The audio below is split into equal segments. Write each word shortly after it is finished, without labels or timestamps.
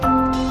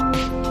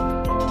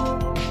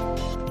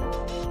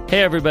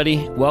Hey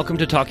everybody, welcome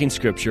to Talking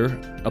Scripture,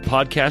 a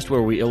podcast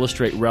where we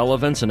illustrate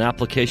relevance and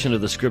application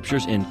of the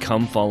Scriptures in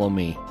Come Follow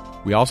Me.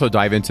 We also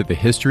dive into the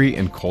history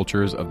and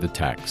cultures of the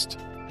text.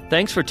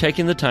 Thanks for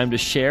taking the time to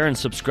share and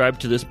subscribe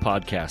to this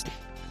podcast.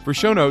 For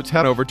show notes,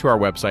 head over to our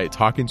website,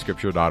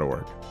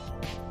 talkingscripture.org.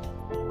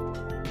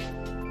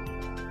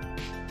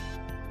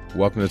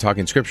 Welcome to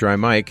Talking Scripture. I'm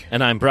Mike.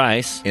 And I'm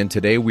Bryce. And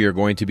today we are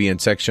going to be in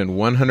section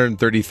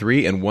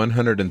 133 and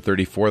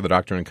 134 of the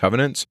Doctrine and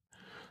Covenants.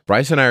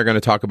 Bryce and I are going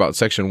to talk about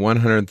section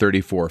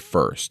 134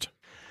 first.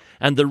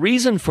 And the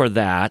reason for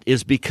that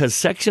is because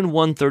section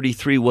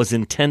 133 was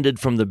intended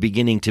from the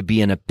beginning to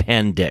be an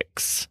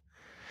appendix.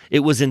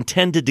 It was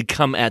intended to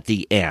come at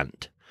the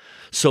end.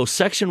 So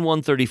section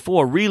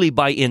 134, really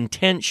by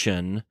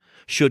intention,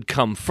 should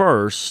come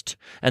first,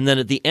 and then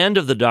at the end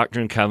of the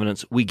Doctrine and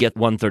Covenants, we get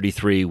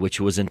 133, which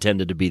was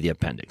intended to be the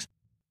appendix.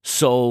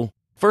 So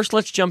first,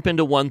 let's jump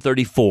into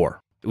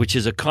 134, which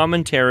is a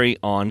commentary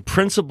on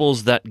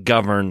principles that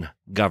govern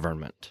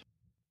government.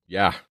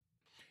 Yeah.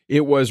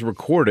 It was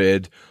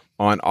recorded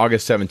on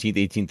August 17th,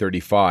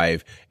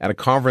 1835, at a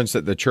conference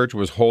that the church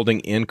was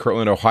holding in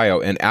Kirtland, Ohio,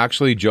 and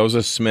actually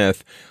Joseph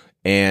Smith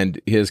and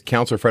his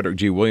counselor Frederick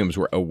G. Williams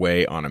were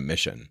away on a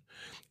mission.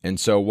 And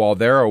so while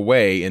they're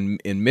away in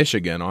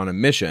Michigan on a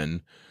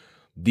mission,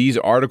 these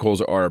articles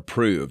are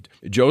approved.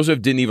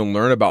 Joseph didn't even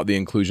learn about the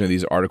inclusion of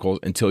these articles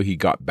until he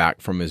got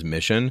back from his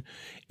mission,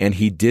 and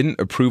he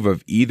didn't approve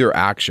of either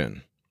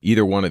action,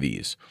 either one of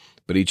these,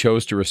 but he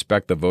chose to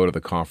respect the vote of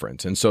the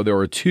conference. And so there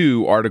were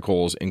two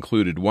articles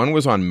included. One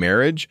was on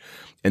marriage,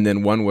 and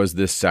then one was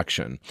this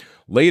section.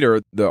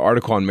 Later, the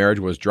article on marriage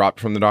was dropped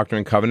from the Doctrine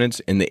and Covenants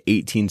in the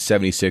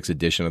 1876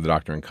 edition of the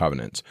Doctrine and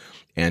Covenants.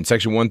 And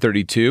section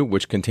 132,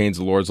 which contains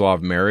the Lord's Law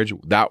of Marriage,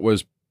 that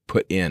was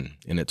put in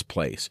its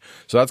place.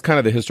 So that's kind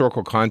of the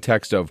historical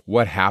context of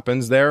what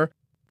happens there.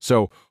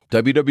 So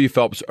W.W.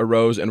 Phelps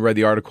arose and read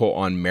the article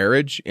on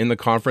marriage in the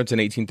conference in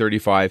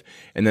 1835,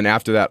 and then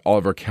after that,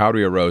 Oliver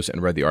Cowdery arose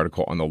and read the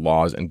article on the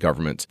laws and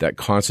governments that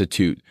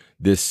constitute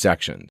this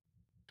section.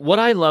 What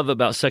I love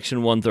about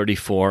section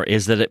 134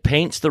 is that it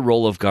paints the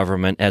role of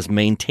government as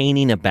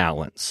maintaining a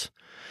balance.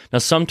 Now,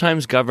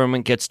 sometimes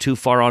government gets too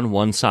far on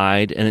one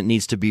side and it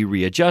needs to be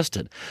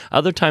readjusted.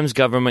 Other times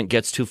government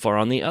gets too far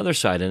on the other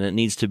side and it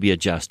needs to be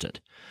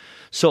adjusted.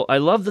 So I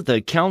love that the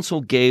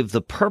council gave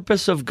the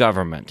purpose of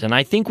government, and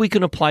I think we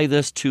can apply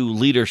this to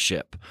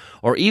leadership,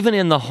 or even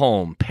in the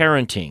home,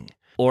 parenting,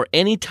 or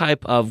any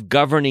type of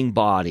governing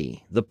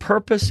body. The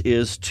purpose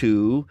is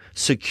to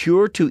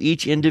secure to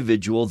each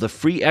individual the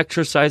free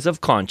exercise of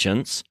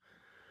conscience,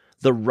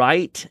 the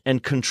right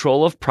and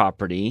control of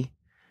property,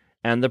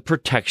 and the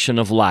protection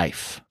of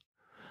life.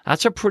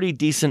 That's a pretty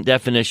decent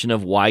definition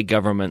of why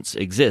governments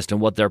exist and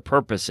what their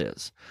purpose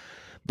is.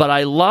 But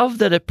I love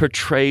that it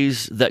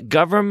portrays that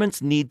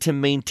governments need to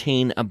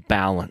maintain a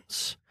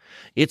balance.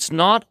 It's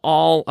not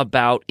all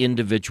about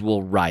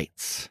individual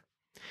rights.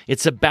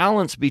 It's a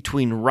balance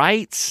between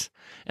rights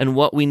and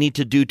what we need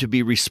to do to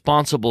be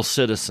responsible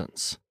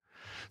citizens.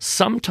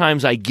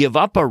 Sometimes I give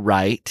up a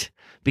right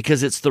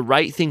because it's the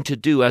right thing to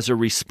do as a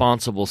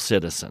responsible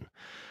citizen.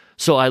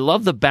 So I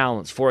love the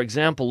balance. For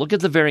example, look at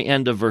the very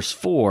end of verse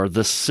 4.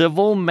 The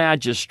civil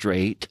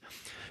magistrate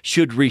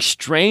should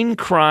restrain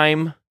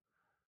crime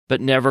but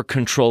never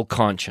control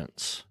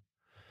conscience,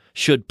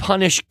 should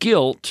punish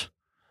guilt,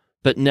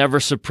 but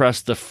never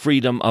suppress the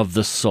freedom of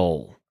the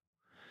soul.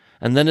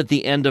 And then at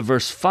the end of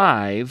verse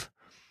 5,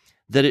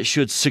 that it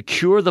should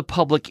secure the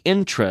public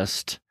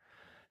interest,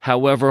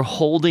 however,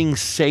 holding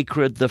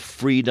sacred the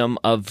freedom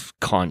of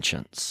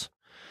conscience.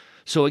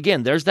 So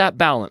again, there's that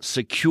balance.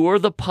 Secure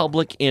the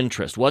public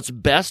interest, what's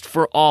best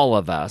for all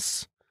of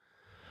us,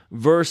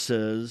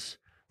 versus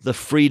the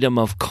freedom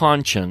of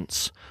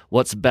conscience,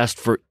 what's best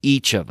for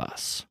each of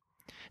us.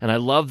 And I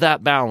love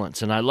that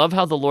balance. And I love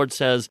how the Lord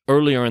says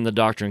earlier in the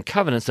Doctrine and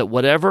Covenants that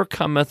whatever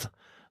cometh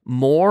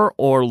more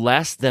or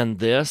less than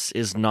this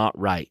is not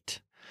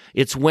right.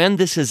 It's when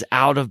this is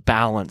out of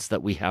balance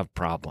that we have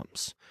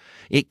problems.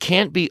 It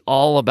can't be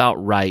all about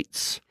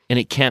rights, and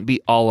it can't be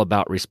all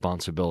about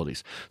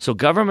responsibilities. So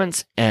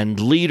governments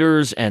and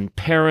leaders and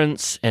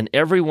parents and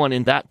everyone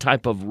in that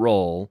type of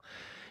role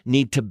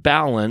need to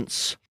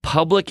balance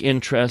public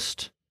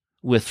interest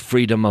with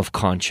freedom of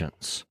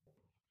conscience.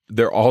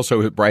 There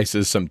also, Bryce,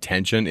 is some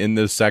tension in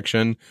this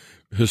section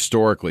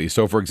historically.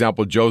 So, for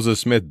example, Joseph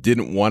Smith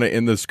didn't want it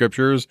in the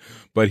scriptures,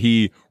 but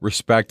he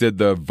respected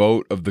the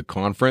vote of the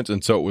conference,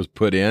 and so it was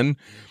put in.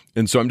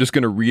 And so I'm just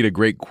going to read a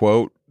great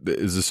quote that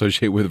is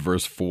associated with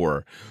verse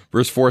 4.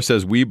 Verse 4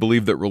 says, "We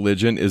believe that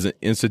religion is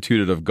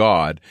instituted of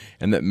God,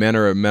 and that men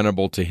are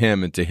amenable to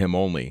him and to him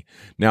only."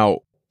 Now,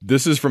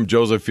 this is from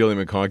Joseph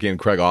Fielding McConkie and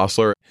Craig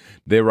Osler.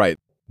 They write,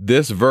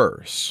 this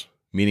verse,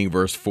 meaning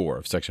verse 4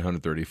 of section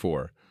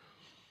 134,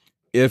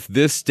 if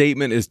this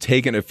statement is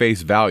taken at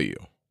face value,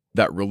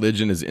 that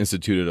religion is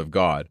instituted of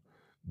God,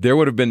 there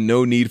would have been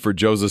no need for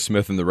Joseph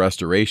Smith and the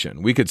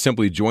Restoration. We could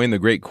simply join the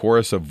great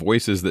chorus of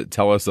voices that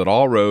tell us that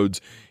all roads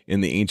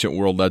in the ancient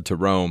world led to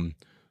Rome,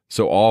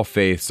 so all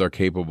faiths are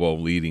capable of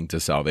leading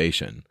to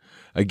salvation.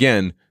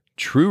 Again,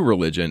 true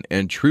religion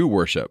and true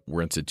worship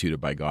were instituted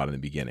by God in the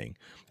beginning.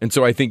 And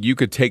so I think you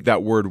could take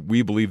that word,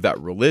 we believe that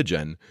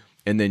religion,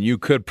 and then you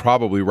could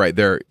probably write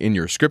there in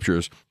your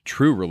scriptures,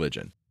 true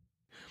religion.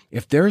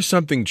 If there's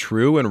something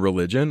true in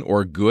religion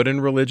or good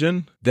in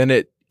religion, then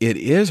it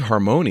is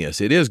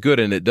harmonious. It is good,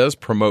 and it does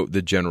promote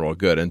the general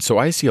good. And so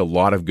I see a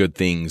lot of good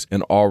things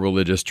in all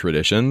religious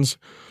traditions.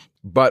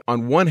 But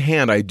on one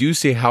hand, I do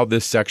see how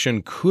this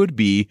section could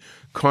be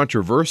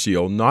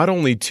controversial, not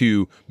only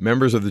to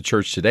members of the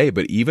church today,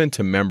 but even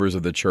to members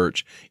of the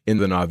church in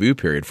the Nauvoo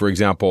period. For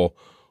example,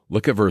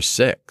 look at verse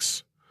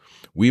 6.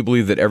 We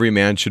believe that every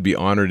man should be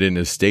honored in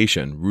his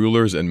station,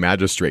 rulers and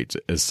magistrates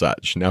as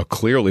such. Now,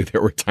 clearly,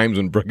 there were times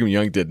when Brigham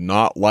Young did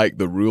not like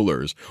the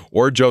rulers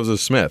or Joseph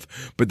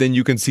Smith. But then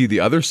you can see the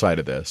other side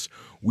of this.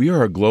 We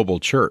are a global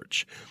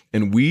church,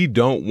 and we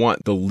don't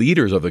want the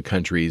leaders of the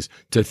countries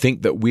to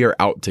think that we are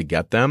out to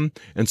get them.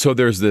 And so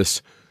there's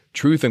this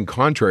truth and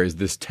contraries,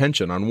 this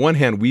tension. On one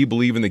hand, we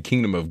believe in the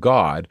kingdom of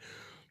God,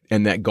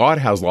 and that God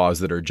has laws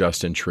that are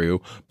just and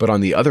true. But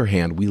on the other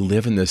hand, we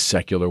live in this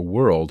secular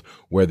world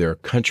where there are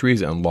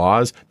countries and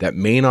laws that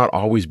may not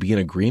always be in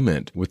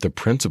agreement with the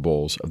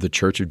principles of the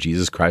Church of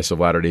Jesus Christ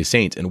of Latter-day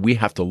Saints. And we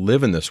have to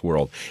live in this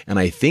world. And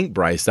I think,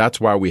 Bryce, that's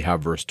why we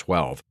have verse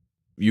 12.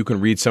 You can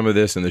read some of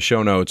this in the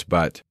show notes,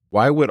 but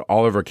why would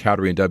Oliver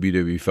Cowdery and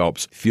W.W.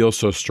 Phelps feel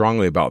so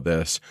strongly about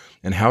this?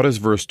 And how does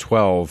verse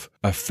 12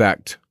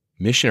 affect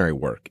missionary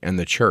work and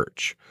the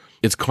church?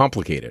 It's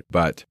complicated,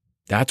 but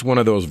that's one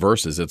of those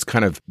verses. It's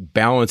kind of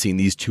balancing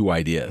these two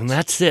ideas. And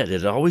that's it.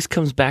 It always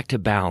comes back to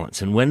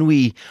balance. And when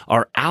we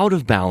are out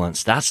of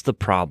balance, that's the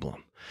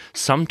problem.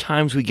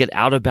 Sometimes we get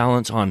out of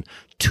balance on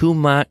too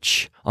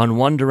much on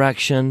one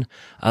direction.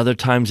 Other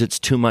times it's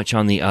too much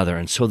on the other.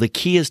 And so the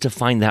key is to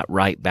find that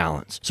right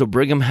balance. So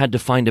Brigham had to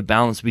find a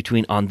balance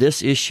between, on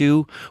this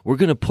issue, we're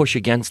going to push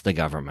against the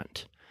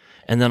government.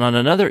 And then on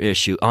another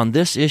issue, on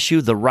this issue,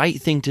 the right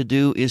thing to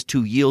do is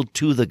to yield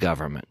to the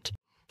government.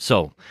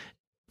 So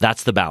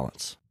that's the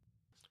balance.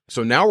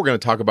 So now we're going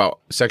to talk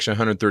about section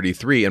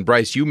 133. And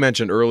Bryce, you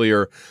mentioned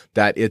earlier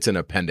that it's an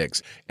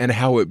appendix and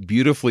how it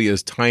beautifully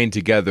is tying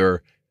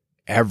together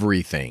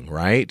everything,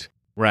 right?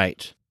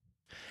 Right.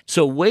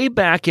 So way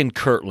back in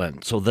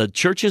Kirtland, so the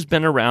church has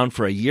been around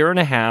for a year and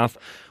a half.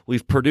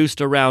 We've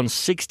produced around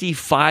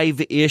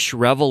 65-ish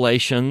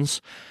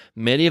revelations.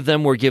 Many of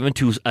them were given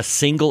to a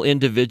single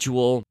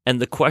individual. And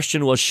the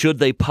question was, should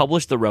they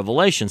publish the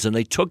revelations? And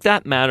they took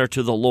that matter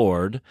to the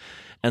Lord.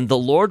 And the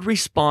Lord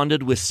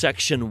responded with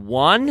section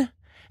 1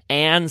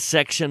 and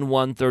section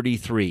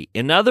 133.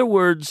 In other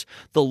words,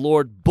 the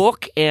Lord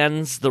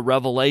bookends the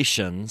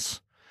revelations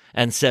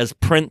and says,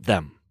 print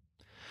them.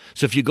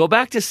 So if you go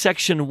back to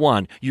section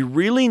 1, you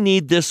really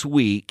need this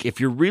week, if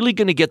you're really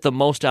going to get the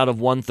most out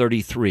of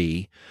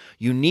 133,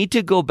 you need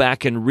to go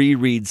back and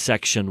reread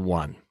section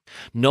 1.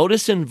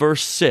 Notice in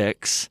verse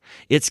 6,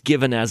 it's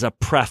given as a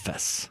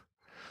preface.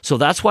 So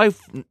that's why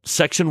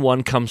section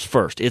 1 comes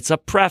first. It's a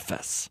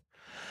preface.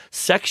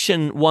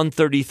 Section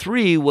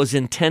 133 was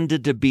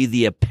intended to be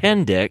the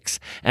appendix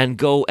and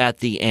go at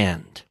the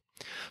end.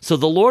 So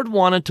the Lord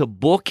wanted to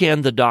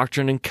bookend the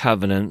Doctrine and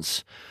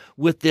Covenants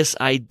with this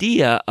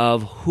idea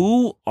of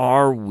who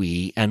are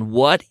we and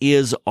what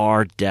is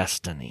our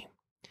destiny.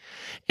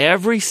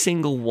 Every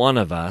single one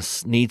of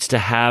us needs to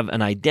have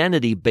an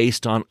identity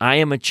based on, I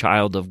am a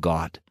child of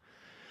God.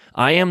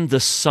 I am the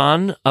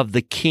son of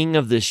the king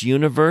of this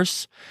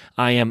universe.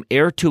 I am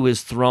heir to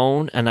his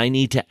throne, and I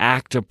need to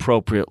act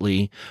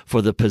appropriately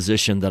for the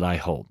position that I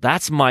hold.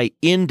 That's my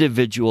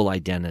individual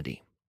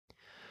identity.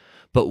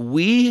 But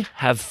we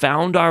have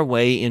found our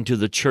way into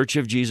the Church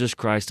of Jesus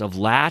Christ of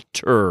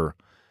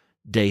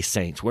Latter-day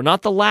Saints. We're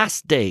not the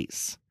last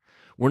days.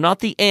 We're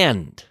not the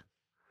end.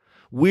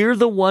 We're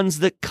the ones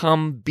that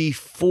come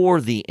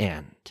before the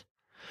end.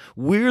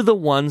 We're the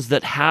ones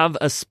that have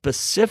a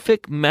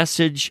specific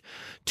message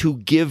to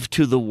give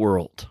to the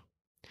world.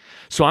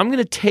 So I'm going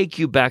to take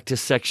you back to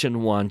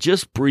section 1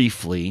 just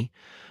briefly.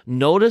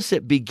 Notice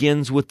it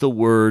begins with the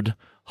word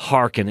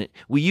hearken.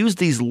 We use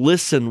these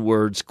listen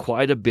words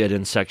quite a bit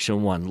in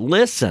section 1.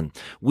 Listen.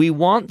 We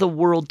want the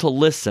world to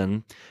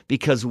listen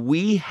because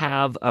we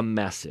have a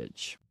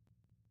message.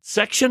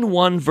 Section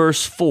 1,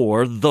 verse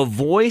 4, the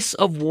voice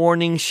of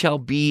warning shall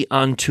be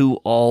unto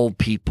all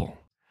people.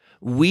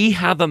 We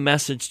have a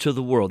message to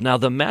the world. Now,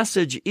 the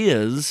message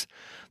is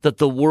that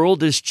the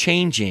world is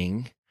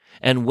changing,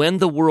 and when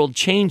the world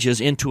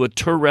changes into a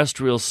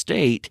terrestrial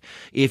state,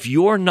 if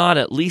you're not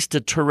at least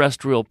a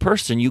terrestrial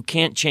person, you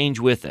can't change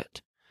with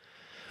it.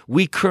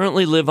 We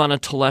currently live on a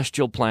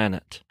telestial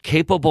planet,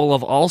 capable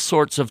of all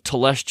sorts of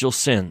telestial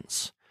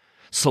sins.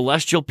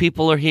 Celestial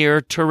people are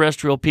here,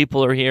 terrestrial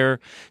people are here,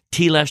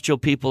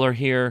 telestial people are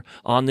here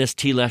on this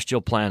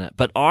telestial planet.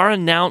 But our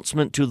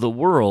announcement to the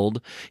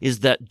world is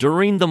that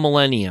during the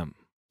millennium,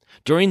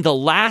 during the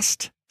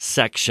last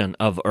section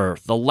of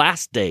Earth, the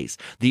last days,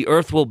 the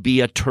Earth will be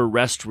a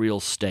terrestrial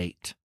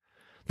state.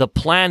 The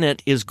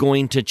planet is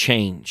going to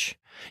change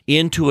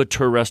into a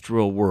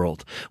terrestrial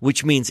world,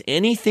 which means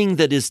anything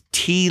that is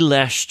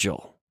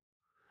telestial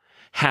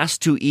has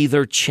to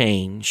either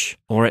change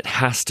or it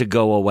has to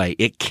go away.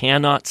 It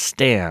cannot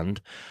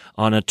stand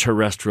on a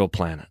terrestrial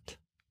planet.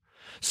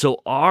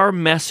 So our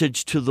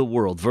message to the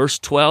world, verse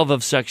 12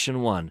 of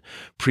section 1,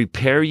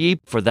 prepare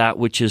ye for that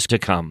which is to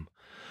come.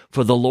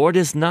 For the Lord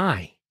is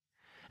nigh,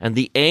 and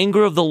the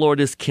anger of the Lord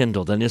is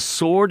kindled, and his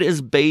sword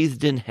is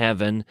bathed in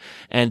heaven,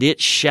 and it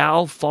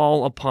shall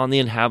fall upon the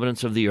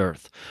inhabitants of the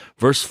earth.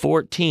 Verse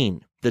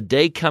 14, the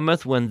day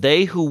cometh when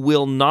they who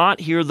will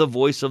not hear the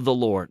voice of the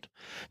Lord,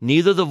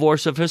 neither the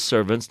voice of his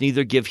servants,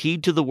 neither give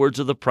heed to the words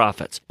of the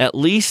prophets, at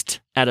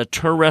least at a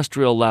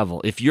terrestrial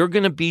level. If you're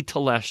going to be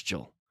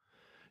telestial,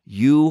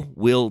 you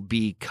will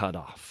be cut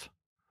off.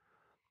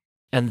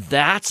 And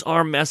that's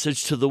our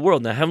message to the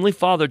world. Now, Heavenly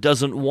Father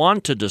doesn't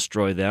want to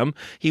destroy them.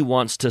 He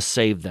wants to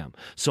save them.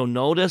 So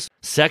notice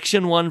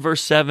section 1,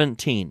 verse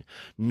 17,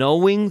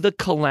 knowing the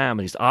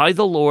calamities, I,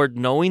 the Lord,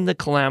 knowing the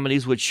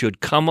calamities which should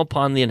come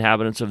upon the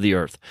inhabitants of the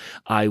earth.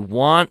 I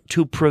want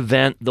to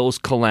prevent those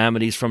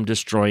calamities from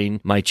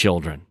destroying my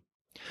children.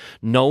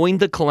 Knowing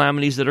the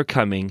calamities that are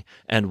coming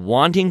and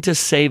wanting to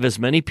save as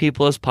many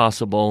people as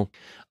possible,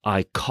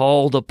 I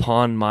called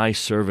upon my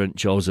servant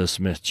Joseph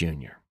Smith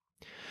Jr.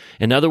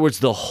 In other words,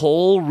 the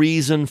whole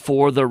reason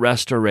for the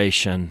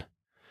restoration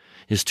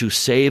is to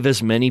save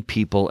as many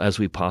people as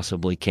we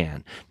possibly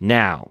can.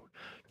 Now,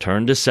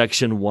 turn to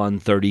section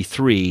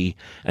 133,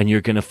 and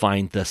you're going to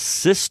find the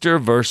sister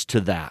verse to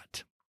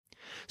that.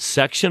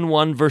 Section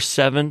 1, verse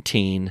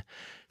 17,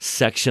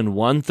 section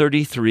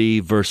 133,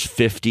 verse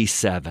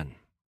 57.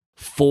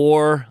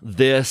 For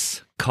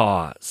this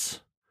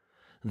cause,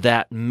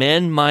 that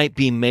men might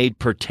be made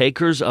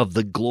partakers of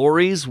the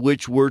glories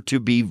which were to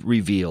be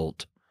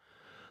revealed,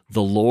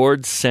 the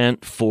Lord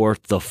sent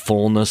forth the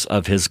fullness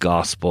of his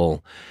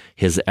gospel,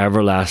 his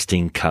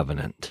everlasting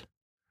covenant.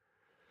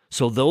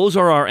 So those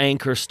are our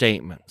anchor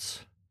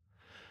statements.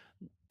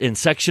 In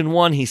section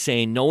 1, he's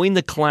saying, knowing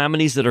the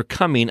calamities that are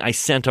coming, I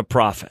sent a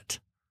prophet.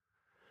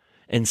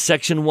 In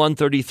section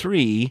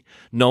 133,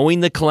 knowing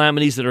the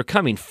calamities that are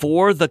coming,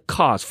 for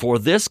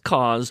this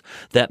cause,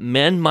 that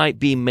men might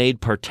be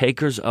made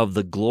partakers of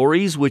the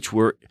glories which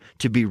were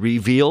to be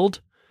revealed,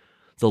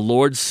 the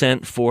Lord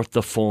sent forth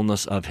the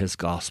fullness of his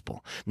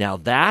gospel. Now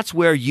that's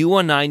where you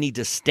and I need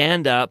to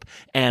stand up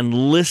and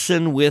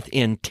listen with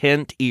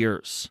intent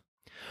ears.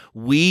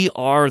 We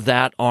are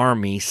that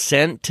army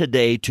sent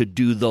today to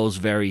do those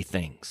very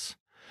things.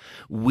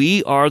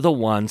 We are the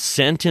ones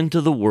sent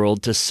into the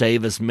world to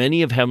save as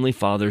many of Heavenly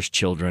Father's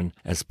children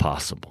as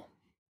possible.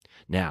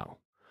 Now,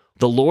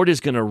 the Lord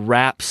is going to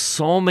wrap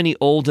so many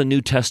Old and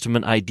New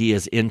Testament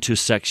ideas into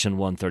section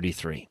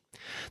 133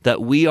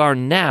 that we are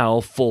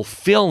now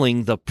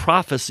fulfilling the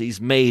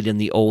prophecies made in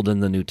the Old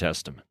and the New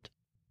Testament.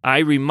 I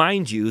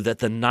remind you that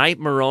the night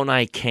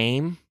Moroni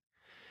came,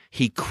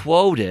 he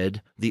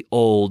quoted the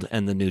Old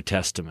and the New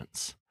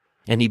Testaments.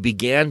 And he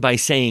began by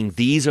saying,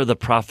 these are the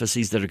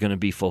prophecies that are going to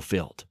be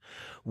fulfilled.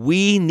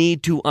 We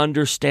need to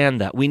understand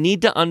that. We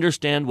need to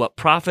understand what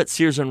prophets,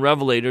 seers, and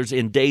revelators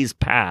in days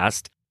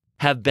past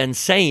have been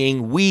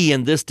saying we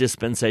in this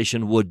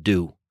dispensation would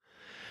do.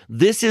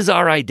 This is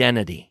our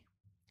identity.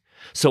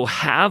 So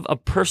have a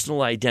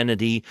personal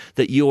identity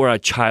that you are a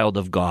child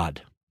of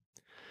God,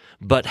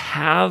 but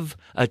have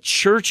a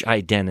church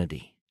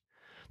identity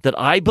that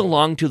I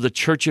belong to the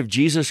Church of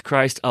Jesus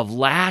Christ of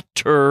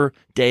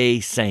Latter-day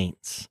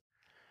Saints.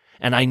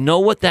 And I know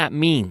what that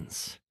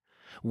means.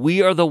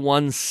 We are the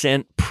ones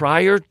sent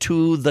prior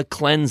to the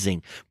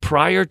cleansing,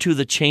 prior to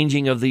the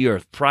changing of the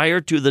earth,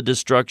 prior to the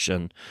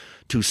destruction,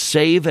 to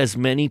save as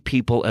many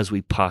people as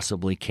we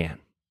possibly can.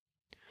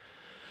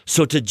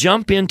 So to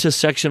jump into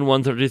section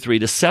 133,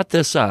 to set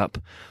this up,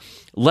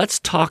 let's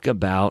talk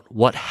about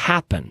what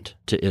happened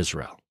to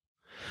Israel.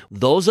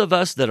 Those of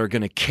us that are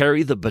going to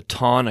carry the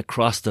baton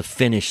across the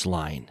finish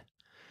line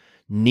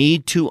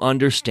need to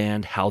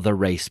understand how the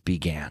race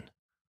began.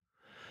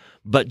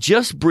 But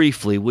just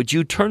briefly, would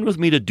you turn with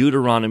me to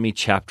Deuteronomy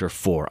chapter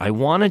 4? I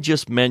want to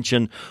just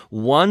mention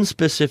one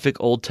specific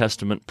Old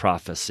Testament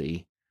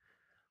prophecy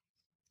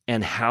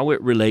and how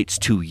it relates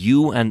to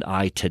you and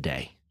I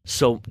today.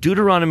 So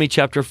Deuteronomy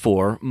chapter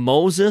 4,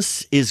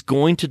 Moses is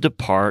going to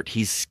depart.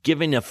 He's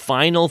giving a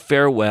final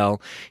farewell.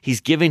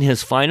 He's giving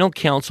his final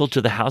counsel to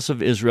the house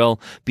of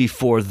Israel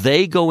before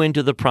they go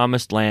into the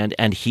promised land,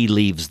 and he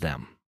leaves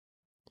them.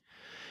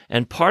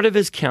 And part of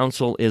his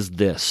counsel is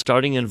this,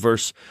 starting in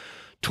verse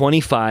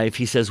 25,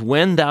 he says,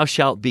 when thou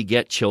shalt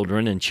beget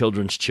children and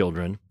children's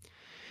children,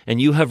 and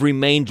you have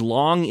remained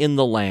long in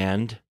the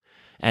land,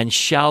 and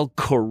shall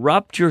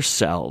corrupt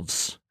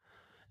yourselves,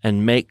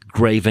 and make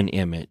graven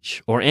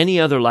image, or any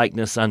other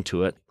likeness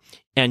unto it,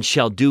 and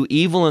shall do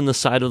evil in the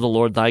sight of the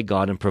Lord thy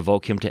God, and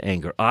provoke him to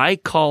anger. I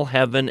call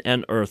heaven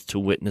and earth to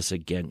witness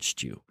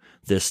against you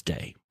this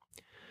day,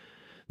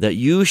 that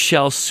you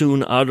shall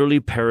soon utterly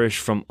perish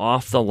from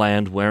off the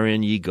land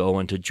wherein ye go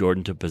unto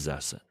Jordan to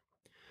possess it.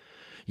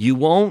 You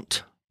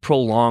won't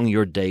prolong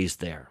your days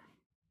there.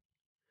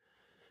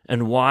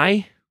 And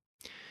why?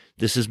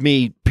 This is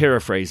me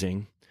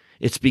paraphrasing.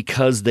 It's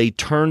because they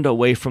turned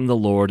away from the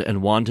Lord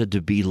and wanted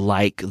to be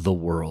like the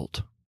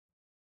world.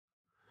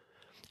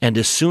 And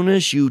as soon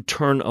as you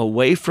turn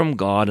away from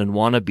God and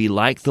want to be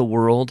like the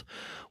world,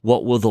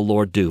 what will the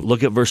Lord do?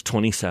 Look at verse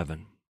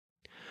 27.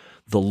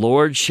 The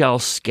Lord shall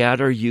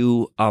scatter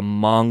you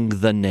among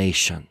the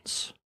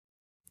nations.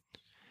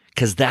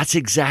 Because that's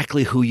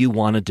exactly who you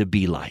wanted to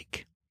be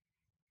like.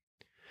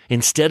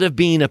 Instead of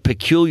being a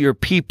peculiar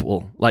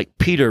people like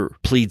Peter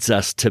pleads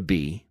us to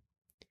be,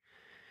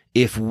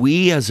 if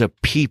we as a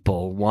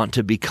people want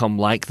to become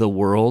like the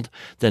world,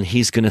 then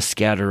he's going to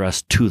scatter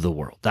us to the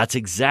world. That's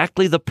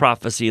exactly the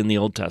prophecy in the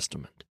Old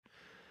Testament.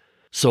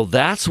 So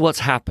that's what's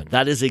happened.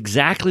 That is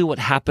exactly what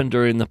happened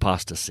during the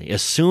apostasy.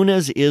 As soon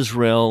as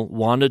Israel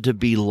wanted to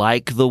be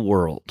like the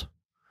world,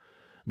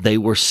 they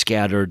were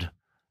scattered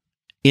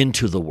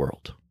into the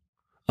world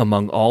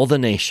among all the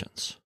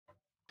nations.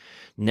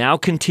 Now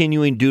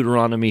continuing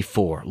Deuteronomy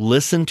 4,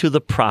 listen to the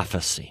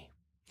prophecy.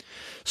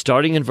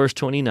 Starting in verse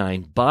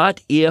 29,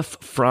 but if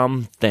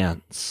from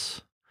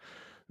thence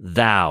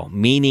thou,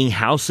 meaning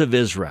house of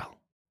Israel,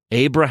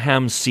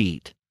 Abraham's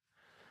seed,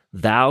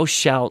 thou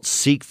shalt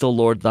seek the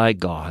Lord thy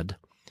God,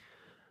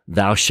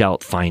 thou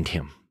shalt find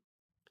him.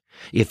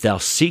 If thou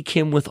seek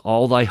him with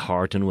all thy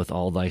heart and with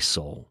all thy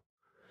soul.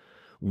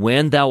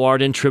 When thou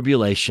art in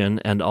tribulation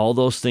and all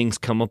those things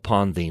come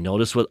upon thee.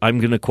 Notice what I'm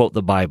going to quote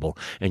the Bible,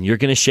 and you're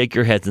going to shake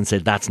your heads and say,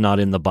 that's not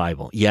in the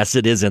Bible. Yes,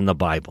 it is in the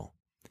Bible.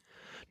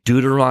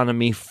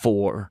 Deuteronomy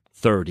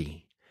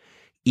 4:30.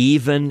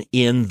 Even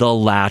in the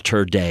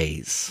latter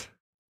days,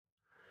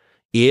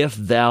 if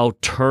thou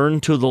turn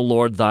to the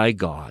Lord thy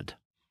God,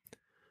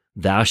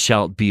 thou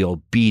shalt be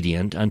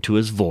obedient unto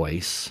his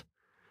voice.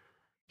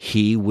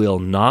 He will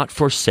not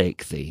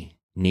forsake thee,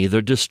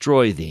 neither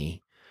destroy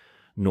thee,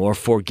 nor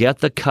forget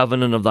the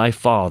covenant of thy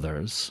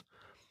fathers,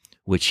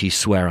 which he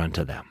sware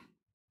unto them.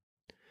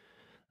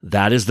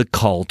 That is the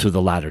call to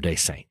the Latter-day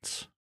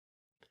Saints.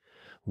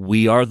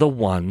 We are the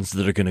ones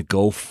that are going to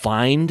go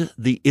find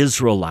the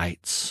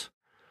Israelites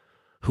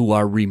who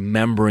are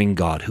remembering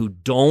God, who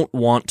don't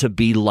want to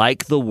be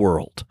like the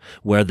world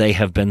where they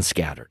have been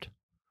scattered.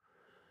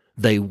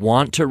 They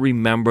want to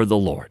remember the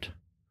Lord,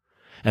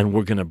 and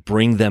we're going to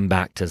bring them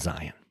back to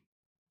Zion.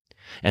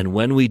 And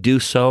when we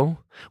do so,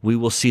 we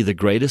will see the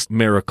greatest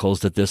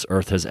miracles that this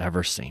earth has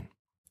ever seen.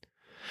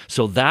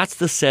 So that's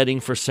the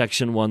setting for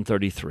section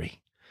 133.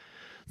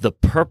 The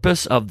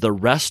purpose of the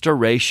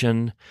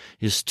restoration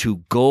is to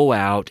go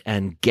out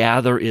and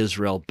gather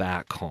Israel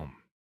back home.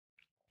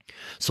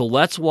 So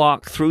let's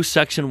walk through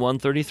section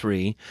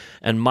 133,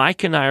 and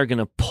Mike and I are going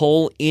to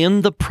pull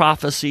in the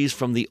prophecies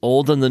from the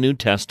Old and the New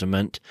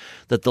Testament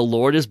that the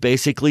Lord is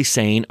basically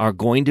saying are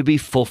going to be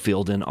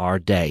fulfilled in our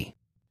day.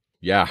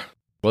 Yeah.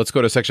 Let's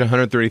go to section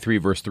 133,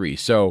 verse 3.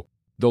 So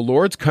the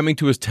Lord's coming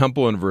to his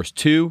temple in verse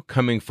 2,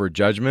 coming for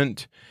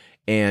judgment.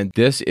 And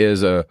this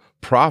is a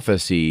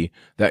prophecy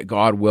that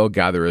God will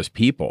gather his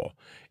people.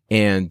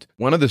 And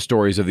one of the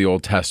stories of the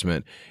Old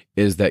Testament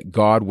is that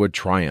God would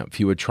triumph.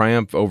 He would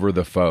triumph over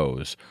the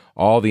foes,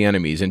 all the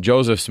enemies. And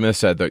Joseph Smith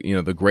said that,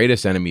 the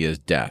greatest enemy is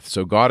death.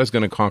 So God is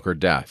going to conquer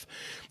death.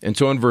 And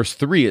so in verse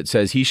 3, it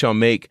says, he shall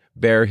make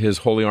bare his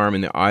holy arm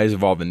in the eyes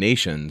of all the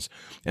nations,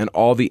 and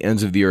all the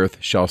ends of the earth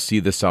shall see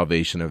the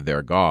salvation of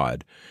their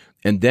God.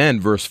 And then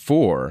verse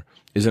 4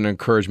 is an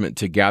encouragement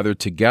to gather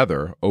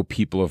together, O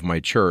people of my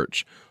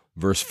church.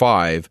 Verse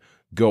 5,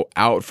 go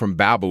out from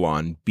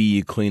Babylon, be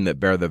ye clean that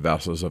bear the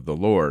vessels of the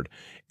Lord.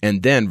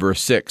 And then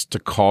verse 6, to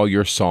call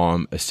your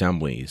solemn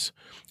assemblies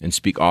and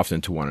speak often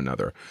to one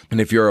another.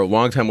 And if you're a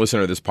longtime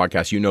listener to this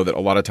podcast, you know that a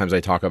lot of times I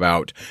talk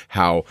about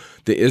how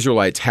the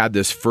Israelites had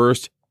this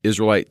first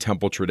Israelite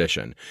temple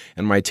tradition.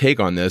 And my take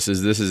on this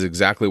is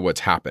exactly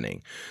what's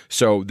happening.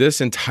 So this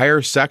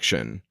entire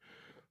section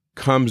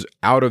comes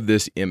out of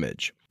this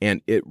image,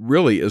 and it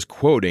really is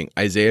quoting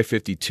Isaiah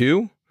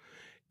 52.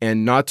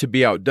 And not to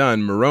be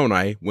outdone,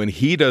 Moroni, when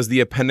he does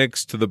the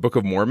appendix to the Book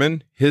of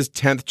Mormon, his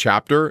 10th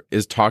chapter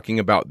is talking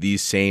about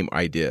these same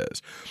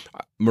ideas.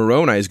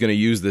 Moroni is going to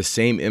use the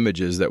same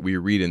images that we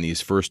read in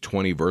these first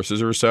 20 verses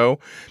or so,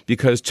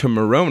 because to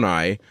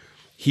Moroni,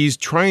 he's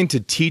trying to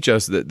teach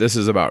us that this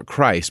is about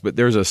Christ, but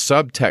there's a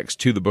subtext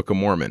to the Book of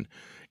Mormon,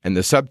 and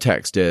the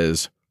subtext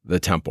is the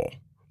temple.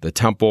 The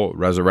temple,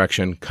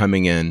 resurrection,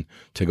 coming in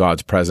to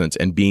God's presence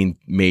and being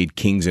made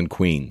kings and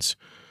queens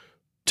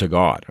to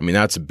God. I mean,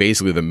 that's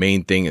basically the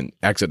main thing in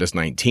Exodus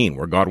 19,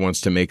 where God wants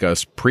to make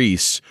us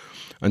priests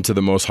unto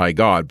the Most High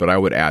God, but I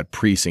would add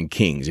priests and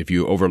kings if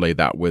you overlay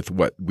that with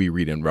what we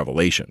read in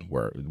Revelation,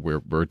 where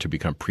we're to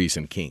become priests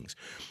and kings.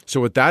 So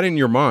with that in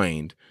your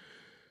mind,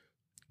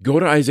 go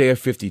to Isaiah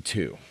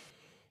 52,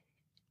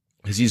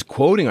 because he's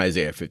quoting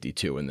Isaiah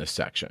 52 in this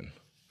section.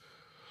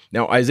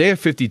 Now, Isaiah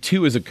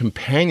 52 is a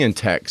companion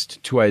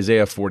text to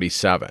Isaiah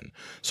 47.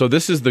 So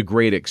this is the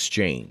great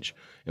exchange.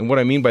 And what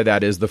I mean by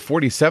that is the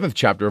 47th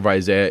chapter of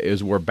Isaiah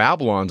is where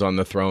Babylon's on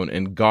the throne,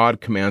 and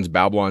God commands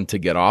Babylon to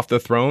get off the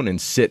throne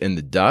and sit in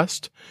the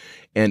dust.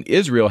 And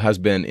Israel has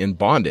been in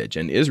bondage,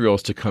 and Israel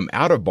is to come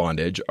out of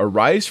bondage,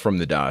 arise from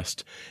the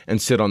dust, and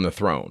sit on the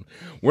throne.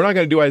 We're not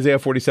going to do Isaiah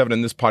 47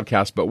 in this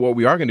podcast, but what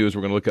we are going to do is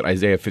we're going to look at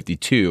Isaiah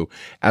 52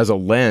 as a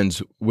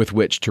lens with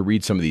which to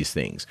read some of these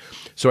things.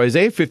 So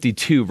Isaiah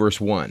 52, verse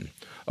 1,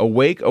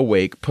 "Awake,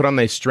 awake, put on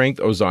thy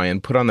strength, O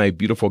Zion, put on thy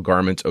beautiful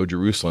garments, O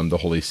Jerusalem, the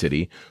holy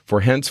city,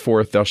 for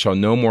henceforth thou shalt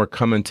no more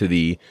come unto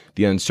thee,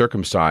 the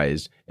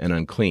uncircumcised and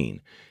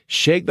unclean.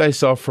 Shake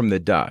thyself from the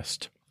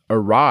dust.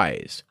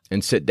 Arise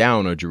and sit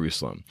down, O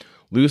Jerusalem.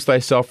 Loose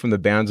thyself from the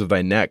bands of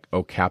thy neck,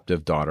 O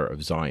captive daughter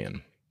of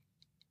Zion."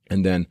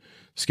 And then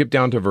skip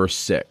down to verse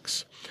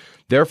 6.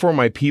 "Therefore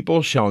my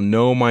people shall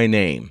know my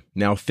name."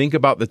 Now think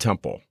about the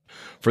temple.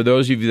 For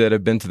those of you that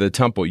have been to the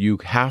temple, you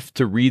have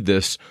to read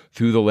this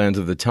through the lens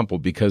of the temple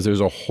because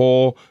there's a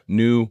whole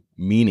new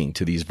meaning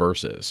to these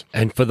verses.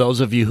 And for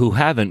those of you who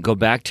haven't, go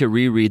back to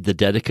reread the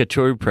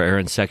dedicatory prayer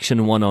in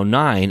section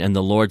 109, and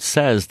the Lord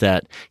says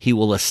that he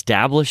will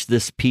establish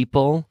this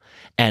people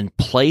and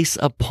place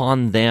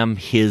upon them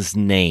his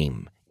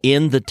name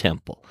in the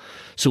temple.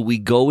 So we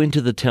go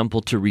into the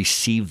temple to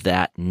receive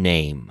that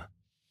name.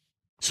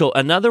 So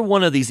another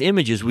one of these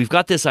images, we've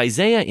got this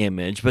Isaiah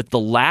image, but the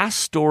last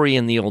story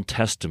in the Old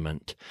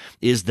Testament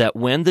is that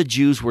when the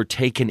Jews were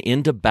taken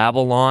into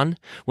Babylon,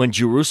 when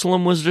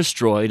Jerusalem was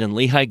destroyed and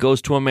Lehi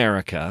goes to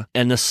America,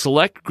 and a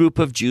select group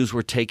of Jews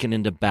were taken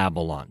into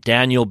Babylon,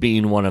 Daniel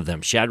being one of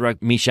them,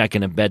 Shadrach, Meshach,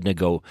 and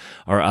Abednego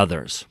are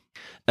others.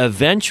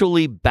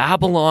 Eventually,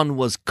 Babylon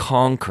was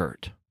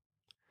conquered,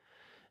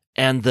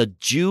 and the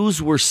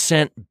Jews were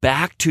sent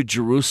back to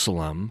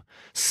Jerusalem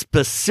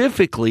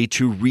specifically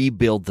to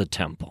rebuild the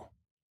temple.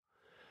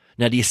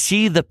 Now, do you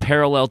see the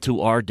parallel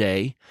to our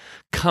day?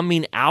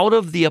 Coming out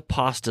of the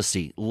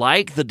apostasy,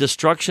 like the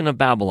destruction of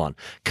Babylon,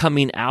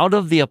 coming out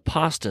of the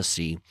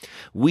apostasy,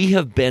 we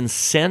have been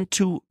sent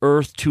to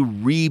earth to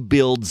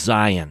rebuild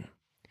Zion.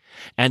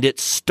 And it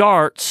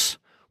starts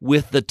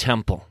with the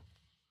temple.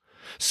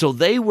 So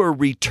they were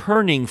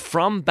returning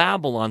from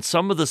Babylon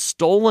some of the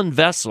stolen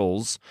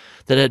vessels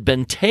that had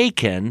been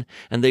taken,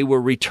 and they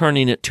were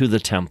returning it to the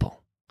temple.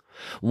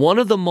 One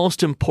of the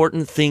most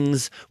important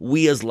things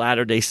we as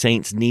Latter-day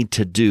Saints need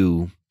to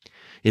do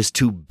is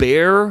to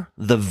bear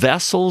the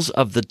vessels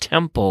of the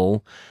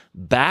temple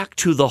back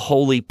to the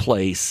holy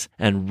place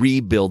and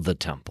rebuild the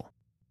temple.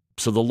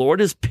 So the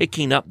Lord is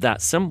picking up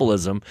that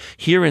symbolism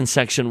here in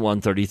section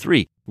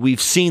 133.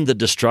 We've seen the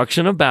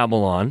destruction of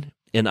Babylon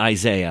in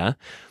Isaiah.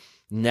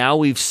 Now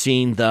we've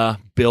seen the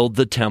build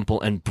the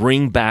temple and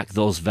bring back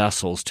those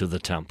vessels to the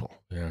temple.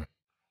 Yeah.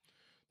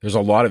 There's a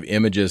lot of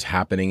images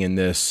happening in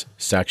this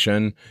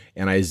section,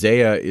 and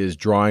Isaiah is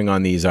drawing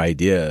on these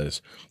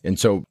ideas. And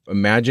so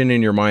imagine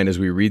in your mind as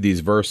we read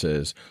these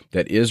verses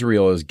that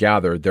Israel is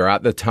gathered, they're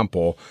at the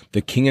temple, the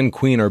king and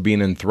queen are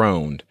being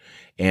enthroned,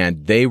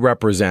 and they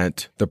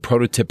represent the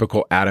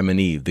prototypical Adam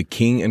and Eve, the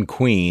king and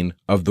queen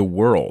of the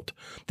world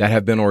that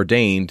have been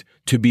ordained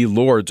to be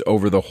lords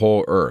over the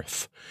whole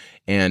earth.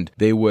 And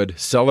they would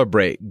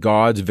celebrate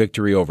God's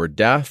victory over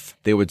death.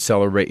 They would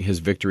celebrate his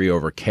victory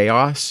over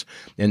chaos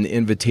and the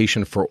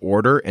invitation for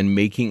order and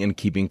making and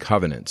keeping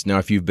covenants. Now,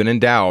 if you've been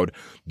endowed,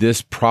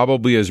 this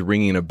probably is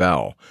ringing a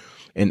bell.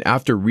 And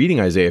after reading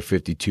Isaiah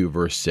 52,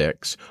 verse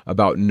 6,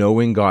 about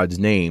knowing God's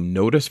name,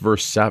 notice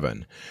verse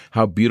 7,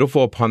 "How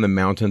beautiful upon the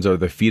mountains are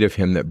the feet of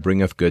him that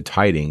bringeth good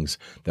tidings,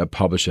 that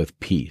publisheth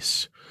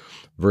peace."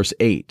 Verse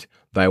 8,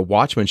 "Thy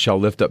watchmen shall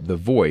lift up the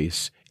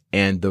voice,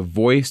 and the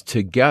voice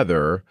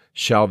together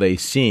shall they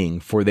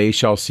sing, for they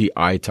shall see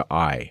eye to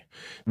eye."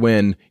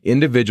 When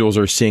individuals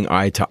are seeing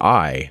eye to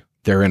eye,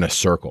 they're in a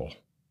circle.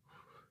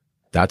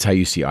 That's how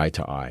you see eye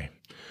to eye.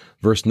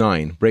 Verse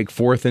 9, "Break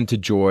forth into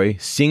joy,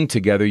 sing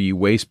together, ye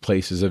waste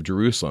places of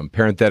Jerusalem."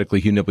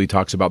 Parenthetically, Hugh Nibley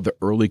talks about the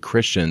early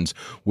Christians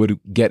would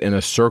get in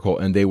a circle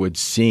and they would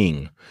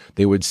sing.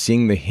 They would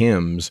sing the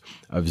hymns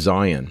of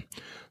Zion.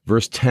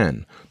 Verse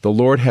 10, "The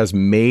Lord has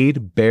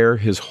made bare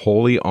his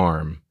holy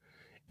arm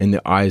in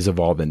the eyes of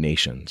all the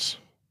nations."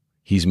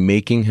 He's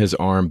making his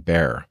arm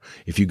bare.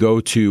 If you go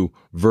to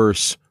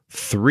verse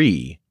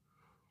 3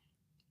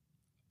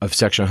 of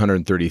section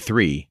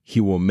 133,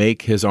 he will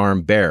make his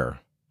arm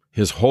bare,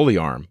 his holy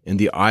arm, in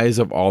the eyes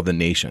of all the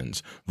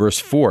nations. Verse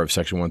 4 of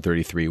section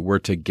 133, we're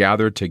to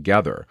gather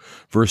together.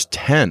 Verse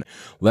 10,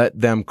 "Let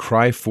them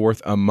cry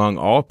forth among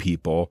all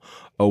people,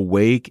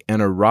 awake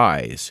and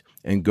arise,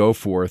 and go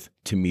forth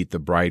to meet the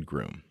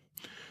bridegroom."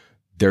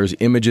 There's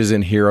images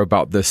in here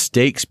about the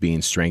stakes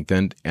being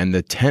strengthened and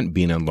the tent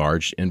being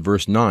enlarged in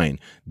verse 9.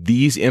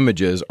 These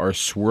images are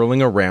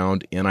swirling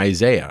around in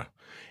Isaiah,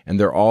 and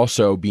they're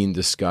also being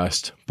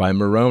discussed by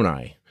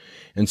Moroni.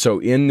 And so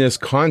in this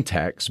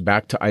context,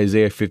 back to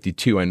Isaiah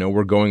 52, I know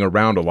we're going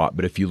around a lot,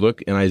 but if you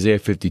look in Isaiah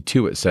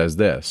 52, it says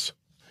this,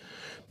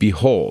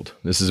 "Behold,"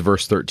 this is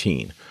verse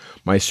 13,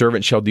 "my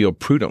servant shall deal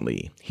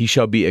prudently. He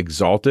shall be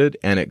exalted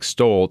and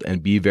extolled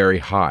and be very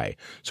high."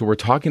 So we're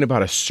talking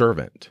about a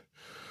servant.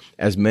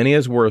 As many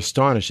as were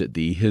astonished at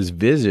thee, his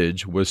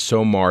visage was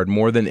so marred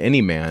more than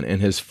any man,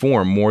 and his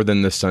form more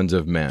than the sons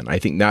of men. I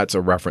think that's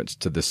a reference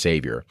to the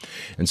Savior.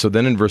 And so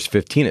then in verse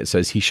 15 it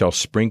says, he shall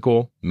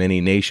sprinkle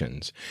many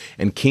nations,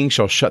 and kings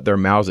shall shut their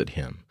mouths at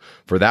him.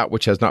 For that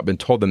which has not been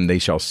told them they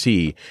shall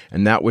see,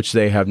 and that which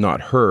they have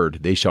not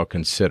heard they shall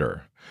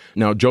consider.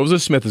 Now,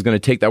 Joseph Smith is going to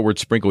take that word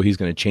sprinkle, he's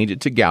going to change it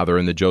to gather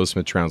in the Joseph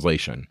Smith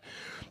translation.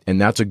 And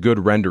that's a good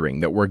rendering,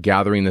 that we're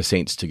gathering the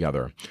saints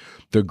together.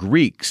 The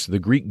Greeks, the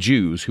Greek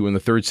Jews, who in the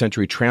 3rd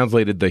century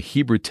translated the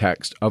Hebrew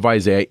text of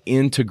Isaiah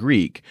into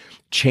Greek,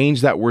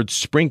 changed that word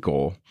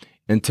sprinkle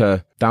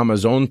into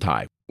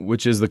thamazontai,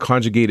 which is the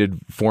conjugated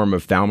form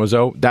of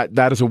thaumazo.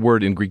 That is a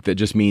word in Greek that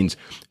just means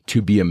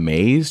to be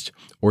amazed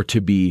or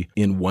to be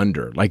in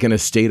wonder, like in a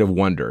state of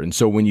wonder. And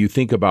so when you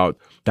think about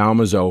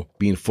thaumazo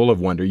being full of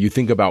wonder, you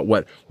think about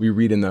what we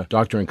read in the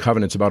Doctrine and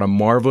Covenants about a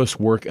marvelous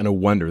work and a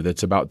wonder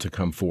that's about to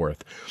come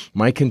forth.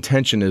 My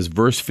contention is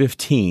verse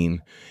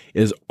 15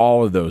 is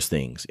all of those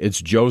things.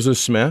 It's Joseph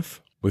Smith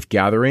with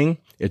gathering.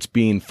 It's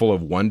being full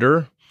of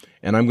wonder.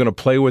 And I'm going to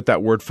play with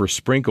that word for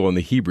sprinkle in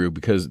the Hebrew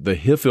because the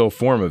hifil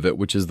form of it,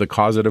 which is the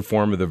causative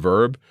form of the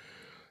verb,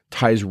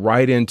 ties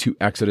right into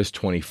Exodus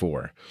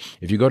 24.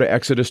 If you go to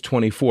Exodus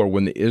 24,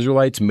 when the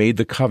Israelites made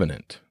the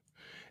covenant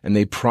and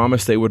they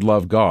promised they would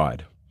love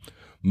God,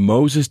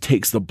 Moses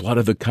takes the blood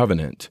of the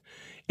covenant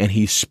and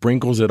he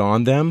sprinkles it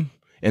on them.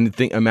 And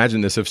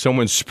imagine this, if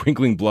someone's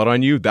sprinkling blood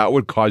on you, that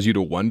would cause you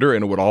to wonder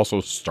and it would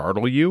also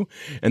startle you.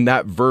 And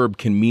that verb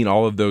can mean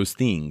all of those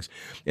things.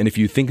 And if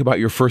you think about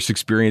your first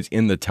experience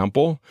in the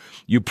temple,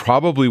 you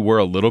probably were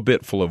a little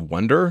bit full of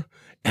wonder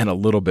and a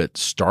little bit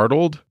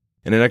startled.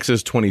 And in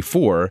Exodus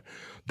 24,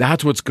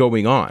 that's what's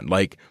going on.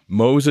 Like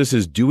Moses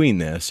is doing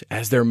this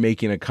as they're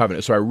making a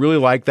covenant. So I really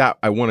like that.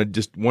 I wanted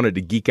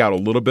to geek out a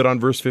little bit on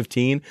verse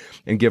 15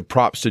 and give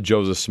props to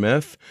Joseph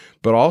Smith,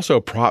 but also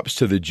props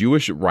to the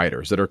Jewish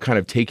writers that are kind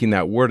of taking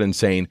that word and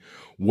saying,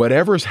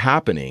 whatever's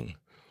happening,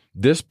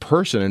 this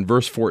person in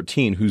verse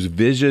 14, whose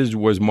visage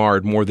was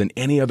marred more than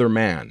any other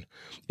man,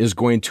 is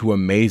going to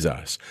amaze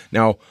us.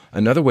 Now,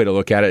 another way to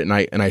look at it,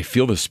 and I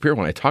feel the Spirit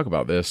when I talk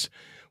about this,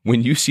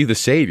 when you see the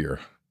Savior,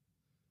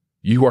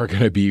 you are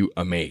going to be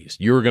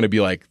amazed. You're going to be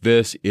like,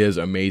 this is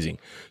amazing.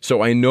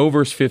 So I know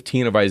verse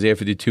 15 of Isaiah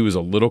 52 is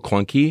a little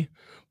clunky,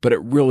 but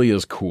it really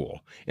is cool.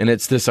 And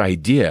it's this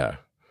idea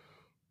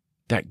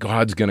that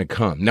God's going to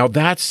come. Now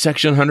that's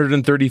section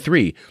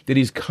 133, that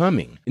he's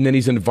coming. And then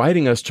he's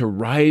inviting us to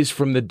rise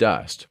from the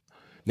dust.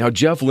 Now,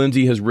 Jeff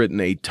Lindsay has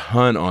written a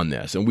ton on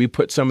this, and we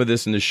put some of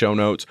this in the show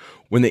notes.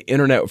 When the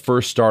internet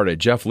first started,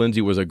 Jeff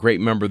Lindsay was a great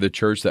member of the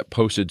church that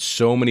posted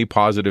so many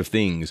positive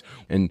things.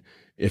 And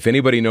if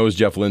anybody knows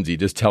Jeff Lindsay,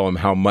 just tell him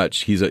how much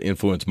he's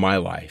influenced my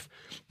life.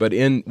 But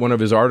in one of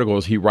his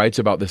articles, he writes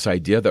about this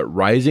idea that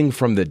rising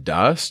from the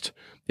dust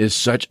is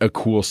such a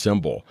cool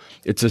symbol.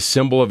 It's a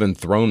symbol of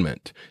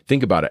enthronement.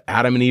 Think about it.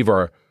 Adam and Eve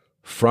are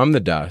from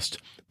the dust,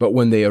 but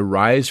when they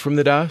arise from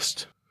the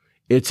dust,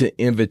 it's an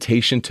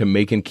invitation to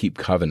make and keep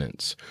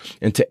covenants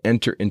and to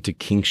enter into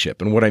kingship.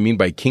 And what I mean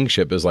by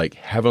kingship is like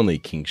heavenly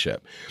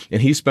kingship.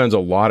 And he spends a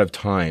lot of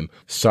time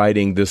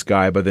citing this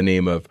guy by the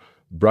name of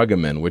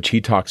Brueggemann, which he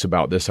talks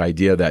about this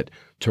idea that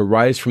to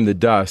rise from the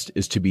dust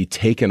is to be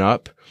taken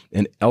up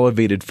and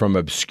elevated from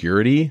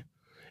obscurity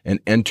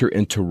and enter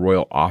into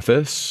royal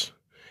office,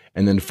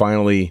 and then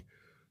finally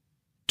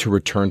to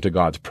return to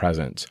God's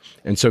presence.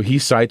 And so he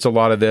cites a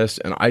lot of this,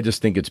 and I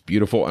just think it's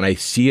beautiful. And I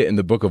see it in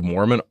the Book of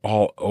Mormon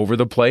all over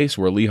the place,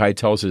 where Lehi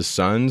tells his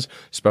sons,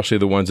 especially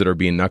the ones that are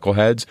being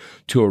knuckleheads,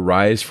 to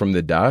arise from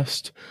the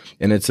dust.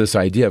 And it's this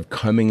idea of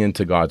coming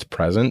into God's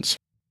presence.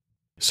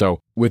 So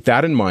with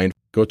that in mind,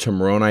 go to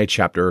Moroni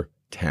chapter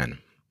 10.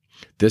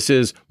 This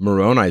is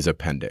Moroni's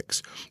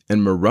appendix,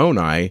 and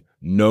Moroni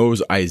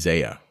knows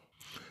Isaiah,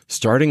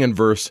 starting in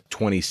verse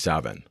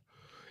 27.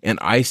 And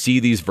I see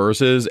these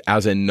verses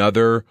as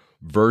another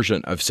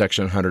version of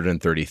section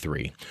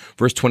 133.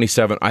 Verse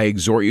 27, I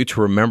exhort you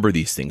to remember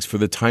these things, for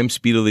the time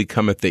speedily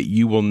cometh that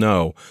you will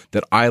know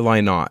that I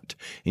lie not,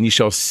 and ye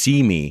shall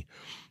see me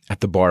at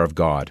the bar of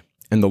God.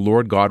 And the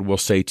Lord God will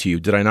say to you,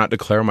 did I not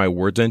declare my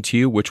words unto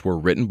you, which were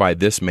written by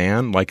this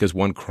man, like as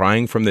one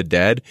crying from the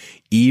dead,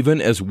 even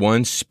as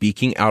one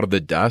speaking out of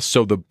the dust?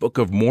 So the Book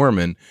of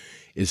Mormon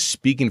is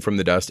speaking from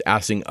the dust,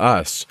 asking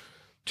us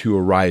to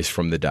arise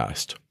from the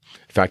dust.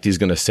 In fact, he's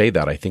going to say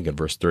that, I think, in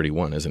verse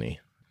 31, isn't he?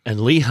 And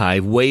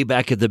Lehi, way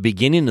back at the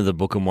beginning of the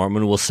Book of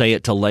Mormon, will say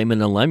it to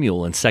Laman and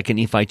Lemuel in 2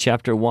 Nephi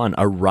chapter 1,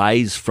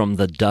 arise from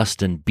the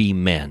dust and be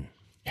men.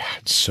 Yeah,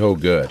 it's so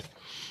good.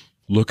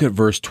 Look at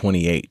verse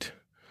 28.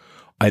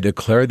 I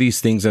declare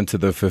these things unto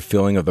the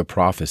fulfilling of the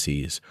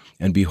prophecies,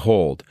 and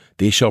behold,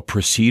 they shall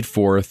proceed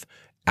forth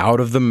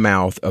out of the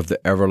mouth of the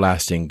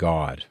everlasting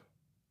God.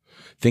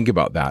 Think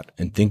about that,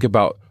 and think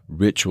about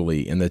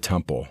ritually in the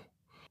temple.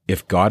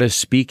 If God is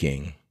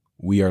speaking,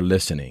 we are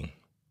listening,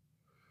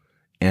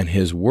 and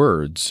his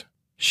words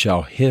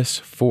shall hiss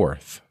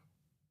forth.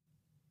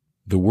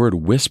 The word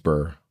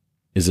whisper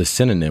is a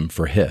synonym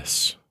for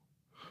hiss.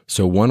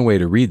 So one way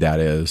to read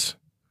that is,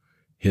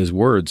 his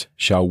words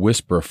shall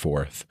whisper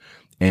forth.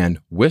 And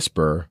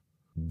whisper,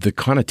 the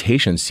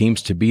connotation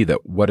seems to be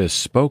that what is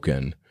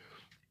spoken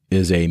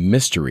is a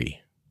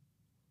mystery.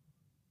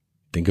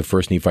 Think of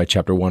 1 Nephi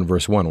chapter 1,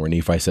 verse 1, where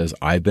Nephi says,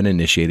 I've been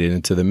initiated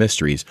into the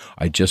mysteries.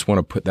 I just want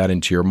to put that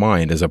into your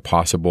mind as a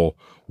possible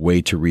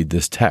way to read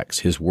this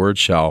text. His word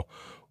shall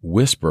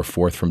whisper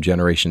forth from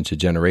generation to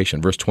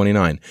generation. Verse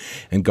 29,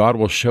 and God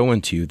will show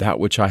unto you that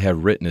which I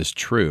have written is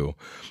true.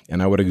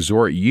 And I would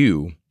exhort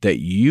you that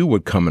you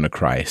would come into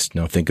Christ.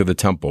 Now think of the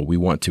temple. We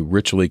want to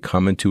ritually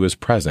come into his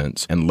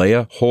presence and lay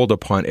a hold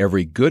upon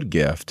every good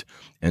gift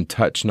and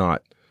touch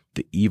not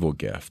the evil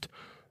gift.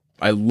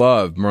 I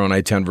love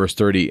Moroni 10 verse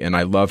 30, and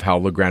I love how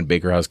LeGrand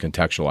Baker has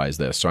contextualized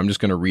this. So I'm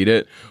just going to read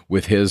it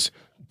with his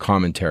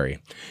commentary.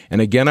 And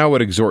again, I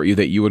would exhort you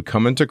that you would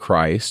come into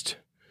Christ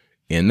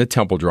in the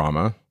temple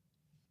drama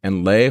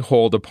and lay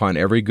hold upon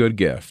every good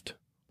gift.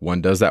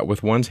 One does that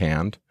with one's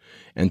hand,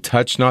 and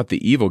touch not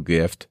the evil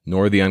gift,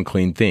 nor the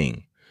unclean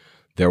thing.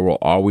 There will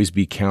always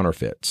be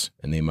counterfeits,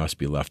 and they must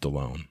be left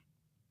alone.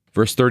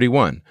 Verse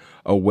 31,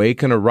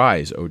 awake and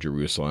arise, O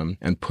Jerusalem,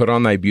 and put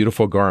on thy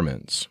beautiful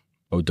garments,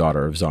 O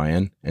daughter of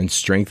Zion, and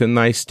strengthen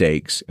thy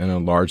stakes, and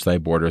enlarge thy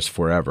borders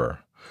forever,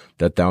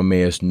 that thou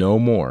mayest no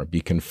more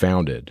be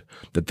confounded,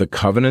 that the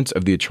covenants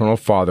of the eternal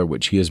Father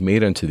which he has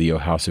made unto thee, O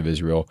house of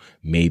Israel,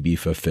 may be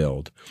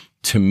fulfilled.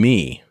 To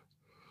me,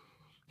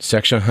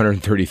 section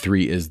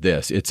 133 is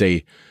this. It's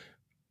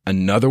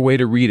another way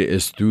to read it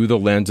is through the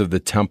lens of the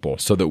temple,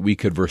 so that we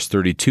could, verse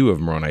 32 of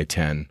Moroni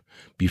 10,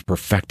 be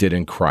perfected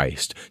in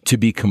Christ, to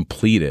be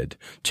completed,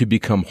 to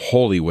become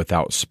holy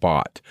without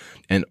spot.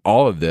 And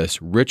all of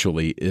this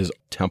ritually is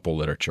temple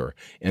literature.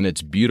 And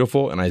it's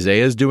beautiful, and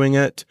Isaiah is doing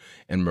it,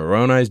 and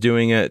Moroni is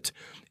doing it,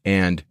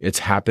 and it's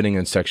happening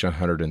in section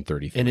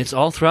 133. And it's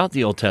all throughout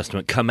the Old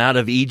Testament. Come out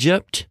of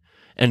Egypt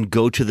and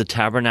go to the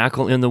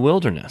tabernacle in the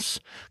wilderness.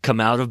 Come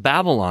out of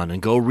Babylon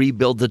and go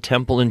rebuild the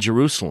temple in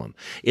Jerusalem.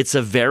 It's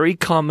a very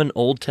common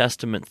Old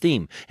Testament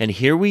theme. And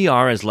here we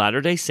are as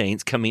Latter-day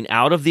Saints coming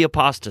out of the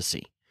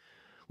apostasy.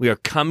 We are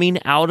coming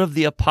out of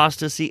the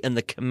apostasy, and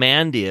the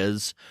command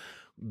is,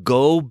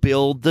 go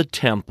build the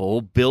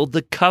temple, build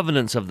the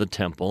covenants of the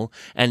temple,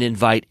 and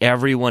invite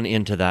everyone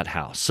into that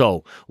house.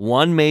 So,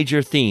 one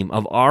major theme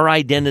of our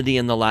identity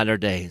in the latter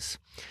days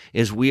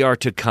is we are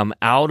to come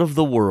out of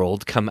the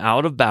world, come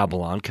out of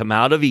Babylon, come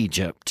out of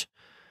Egypt,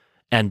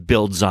 and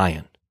build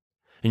Zion.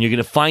 And you're going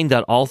to find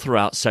that all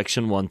throughout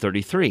section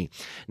 133.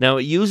 Now,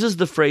 it uses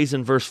the phrase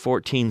in verse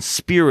 14,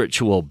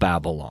 spiritual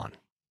Babylon.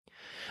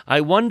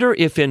 I wonder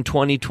if in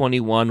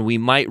 2021 we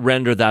might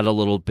render that a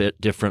little bit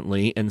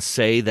differently and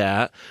say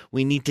that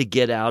we need to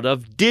get out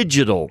of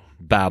digital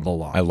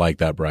Babylon. I like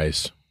that,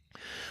 Bryce.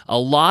 A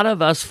lot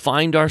of us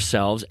find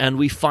ourselves and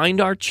we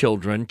find our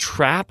children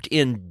trapped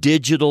in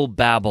digital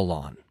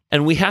Babylon.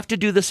 And we have to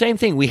do the same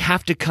thing. We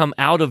have to come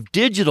out of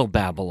digital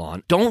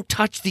Babylon. Don't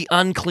touch the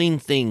unclean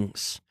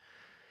things.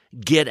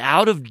 Get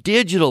out of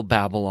digital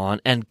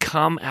Babylon and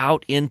come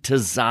out into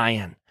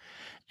Zion.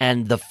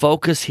 And the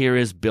focus here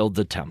is build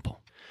the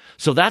temple.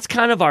 So that's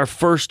kind of our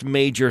first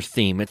major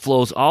theme. It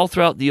flows all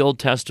throughout the Old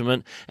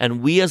Testament,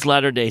 and we as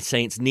Latter-day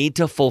Saints need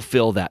to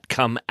fulfill that.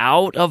 Come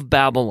out of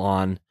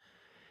Babylon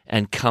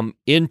and come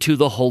into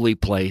the holy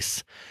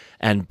place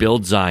and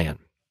build Zion.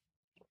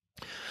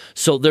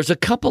 So there's a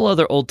couple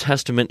other Old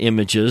Testament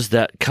images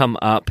that come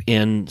up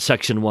in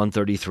section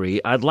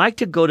 133. I'd like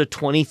to go to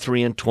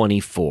 23 and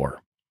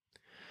 24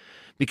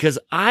 because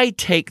I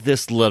take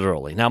this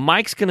literally. Now,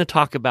 Mike's going to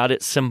talk about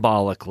it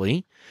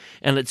symbolically,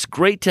 and it's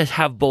great to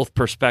have both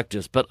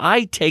perspectives, but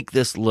I take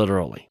this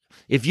literally.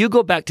 If you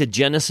go back to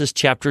Genesis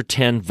chapter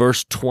 10,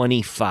 verse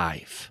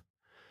 25,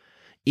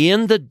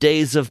 in the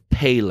days of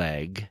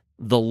Peleg,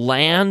 the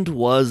land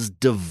was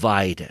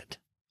divided.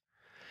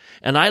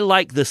 And I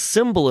like the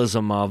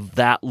symbolism of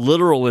that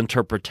literal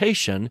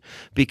interpretation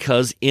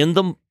because in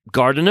the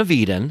Garden of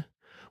Eden,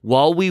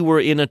 while we were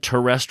in a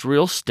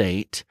terrestrial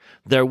state,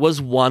 there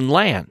was one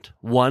land,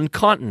 one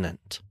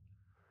continent.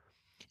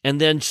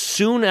 And then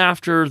soon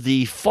after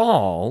the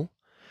fall,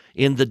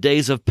 in the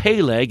days of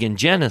Peleg in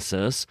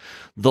Genesis,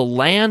 the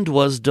land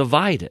was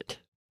divided.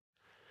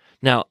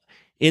 Now,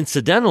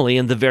 incidentally,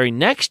 in the very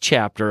next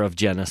chapter of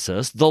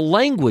Genesis, the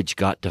language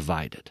got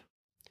divided.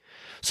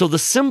 So the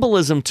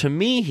symbolism to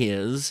me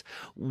is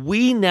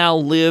we now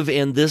live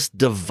in this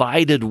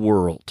divided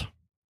world.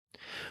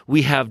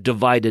 We have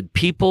divided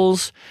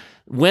peoples.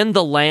 When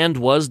the land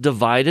was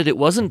divided, it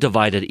wasn't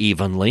divided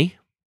evenly.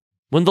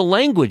 When the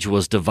language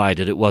was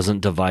divided, it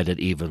wasn't divided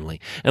evenly.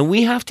 And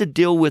we have to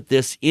deal with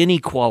this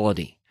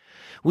inequality.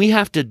 We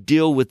have to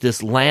deal with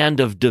this land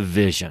of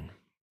division.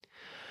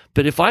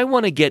 But if I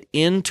want to get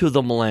into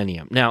the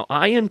millennium, now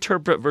I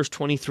interpret verse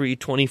 23,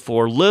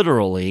 24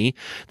 literally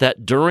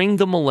that during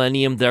the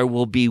millennium there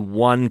will be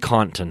one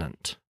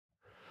continent,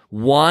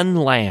 one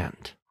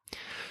land.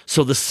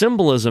 So the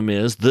symbolism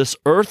is this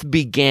earth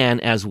began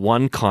as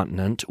one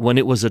continent when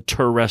it was a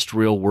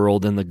terrestrial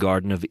world in the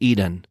Garden of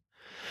Eden.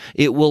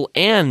 It will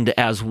end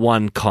as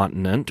one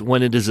continent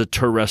when it is a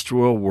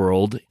terrestrial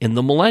world in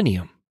the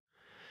millennium.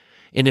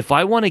 And if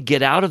I want to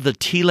get out of the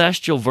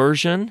telestial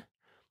version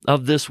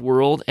of this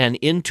world and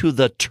into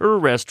the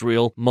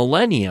terrestrial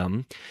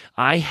millennium,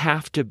 I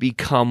have to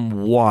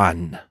become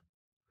one.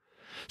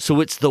 So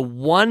it's the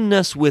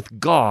oneness with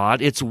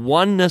God, it's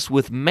oneness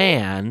with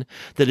man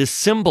that is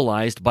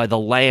symbolized by the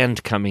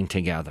land coming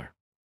together.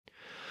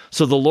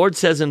 So the Lord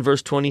says in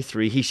verse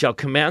 23, He shall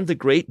command the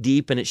great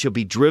deep, and it shall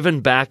be driven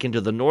back into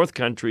the north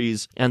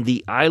countries, and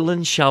the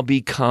islands shall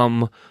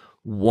become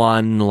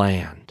one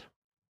land.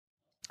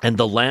 And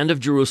the land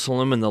of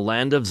Jerusalem and the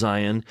land of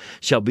Zion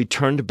shall be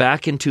turned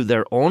back into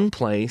their own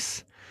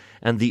place,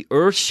 and the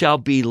earth shall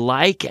be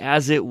like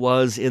as it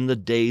was in the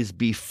days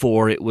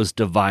before it was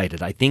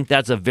divided. I think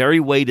that's a very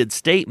weighted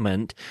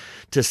statement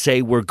to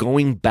say we're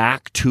going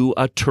back to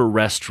a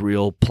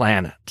terrestrial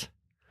planet.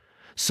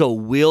 So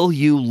will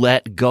you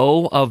let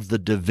go of the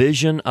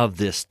division of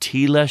this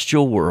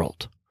telestial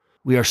world?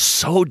 We are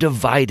so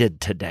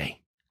divided today.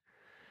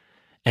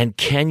 And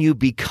can you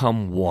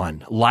become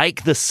one?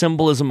 Like the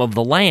symbolism of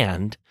the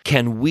land,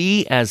 can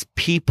we as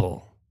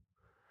people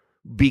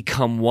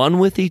become one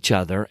with each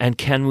other, and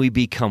can we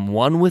become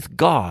one with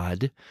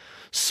God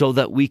so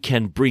that we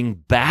can bring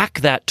back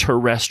that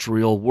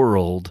terrestrial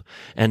world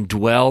and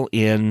dwell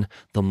in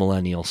the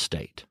millennial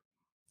state?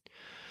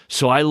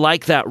 So I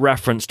like that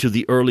reference to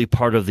the early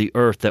part of the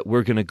earth, that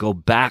we're going to go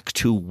back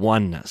to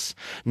oneness.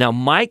 Now,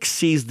 Mike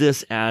sees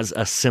this as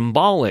a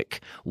symbolic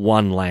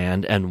one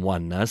land and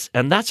oneness,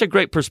 and that's a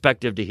great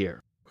perspective to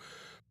hear.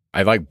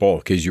 I like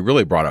both, because you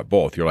really brought up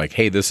both. You're like,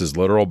 hey, this is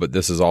literal, but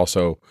this is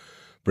also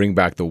bring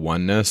back the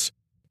oneness.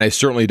 I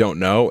certainly don't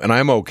know, and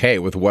I'm okay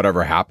with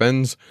whatever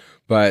happens,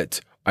 but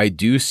I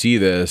do see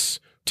this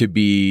to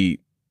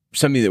be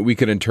something that we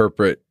could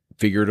interpret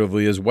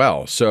figuratively as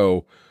well.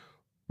 So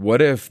what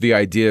if the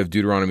idea of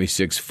Deuteronomy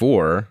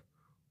 6:4,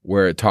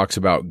 where it talks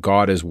about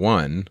God as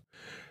one,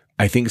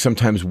 I think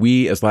sometimes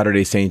we as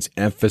Latter-day Saints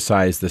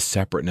emphasize the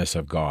separateness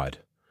of God,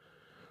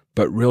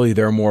 but really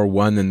they're more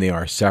one than they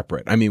are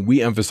separate. I mean,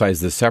 we emphasize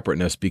the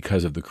separateness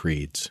because of the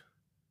creeds,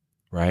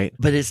 right?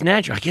 But it's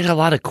natural. I get a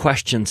lot of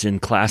questions in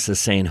classes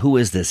saying, who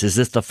is this? Is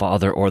this the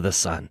Father or the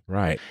Son?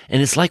 Right.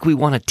 And it's like we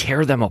want to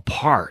tear them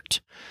apart.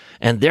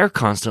 And they're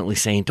constantly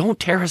saying, don't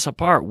tear us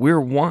apart.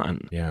 We're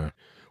one. Yeah.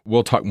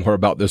 We'll talk more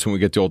about this when we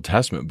get to Old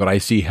Testament, but I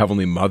see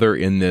Heavenly Mother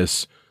in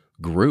this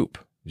group.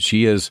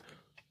 She is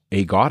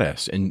a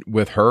goddess, and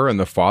with her and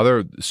the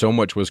Father, so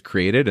much was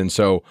created. And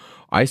so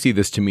I see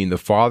this to mean the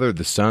Father,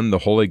 the Son, the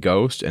Holy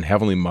Ghost, and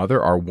Heavenly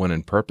Mother are one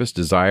in purpose,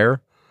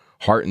 desire,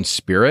 heart, and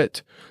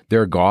spirit.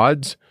 They're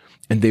gods,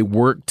 and they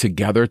work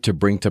together to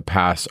bring to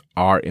pass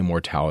our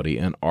immortality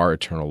and our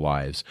eternal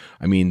lives.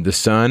 I mean, the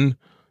Son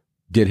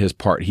did his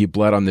part. He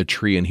bled on the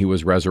tree, and he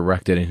was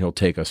resurrected, and he'll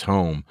take us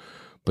home.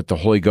 But the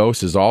Holy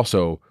Ghost is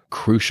also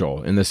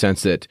crucial in the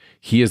sense that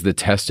he is the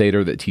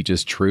testator that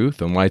teaches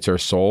truth and lights our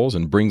souls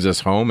and brings us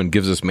home and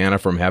gives us manna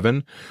from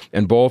heaven.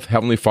 And both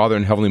Heavenly Father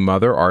and Heavenly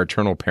Mother, our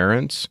eternal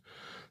parents,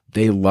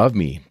 they love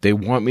me. They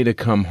want me to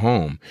come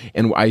home.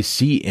 And I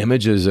see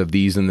images of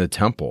these in the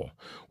temple,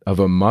 of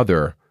a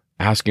mother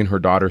asking her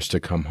daughters to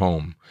come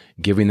home,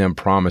 giving them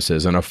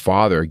promises, and a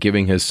father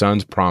giving his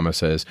sons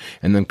promises.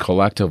 And then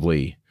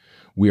collectively,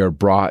 we are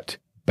brought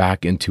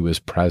back into his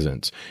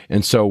presence.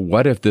 And so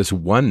what if this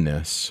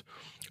oneness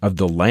of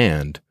the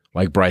land,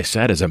 like Bryce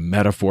said, is a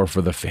metaphor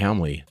for the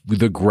family,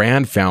 the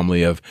grand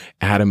family of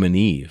Adam and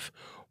Eve,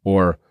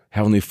 or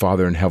Heavenly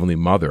Father and Heavenly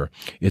Mother?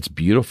 It's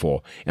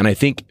beautiful. And I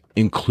think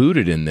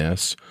included in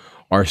this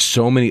are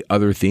so many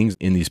other things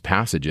in these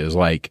passages,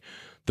 like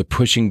the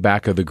pushing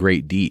back of the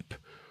great deep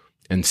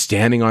and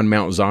standing on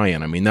Mount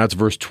Zion. I mean, that's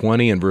verse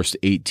 20 and verse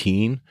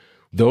 18.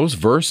 Those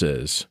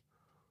verses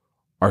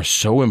are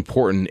so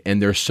important,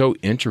 and they're so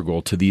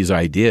integral to these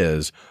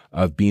ideas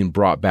of being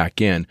brought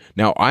back in.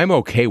 Now, I'm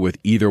okay with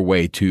either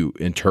way to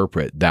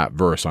interpret that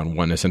verse on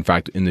oneness. In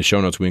fact, in the show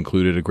notes, we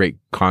included a great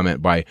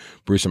comment by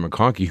Bruce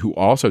McConkie, who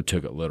also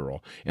took it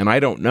literal. And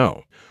I don't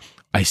know.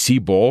 I see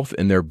both,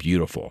 and they're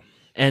beautiful.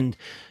 And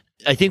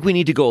I think we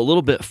need to go a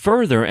little bit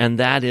further, and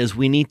that is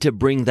we need to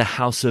bring the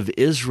house of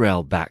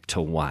Israel back to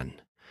one.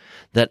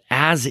 That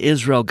as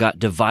Israel got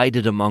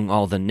divided among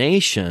all the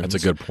nations, that's a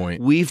good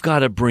point. We've got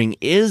to bring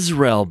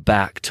Israel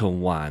back to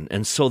one.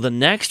 And so the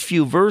next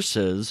few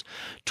verses,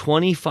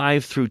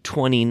 25 through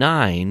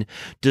 29,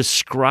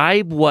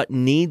 describe what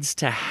needs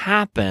to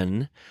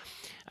happen.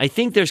 I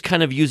think there's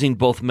kind of using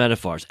both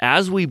metaphors.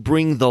 As we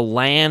bring the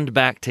land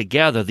back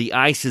together, the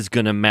ice is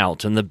going to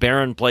melt and the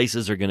barren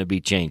places are going to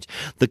be changed.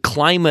 The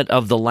climate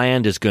of the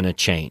land is going to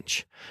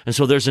change. And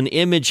so there's an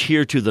image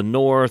here to the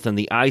north and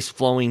the ice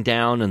flowing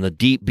down and the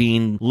deep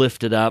being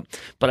lifted up.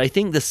 But I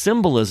think the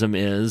symbolism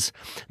is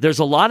there's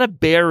a lot of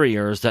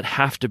barriers that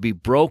have to be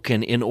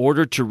broken in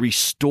order to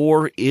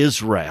restore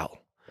Israel.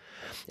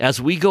 As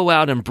we go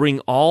out and bring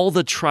all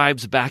the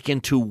tribes back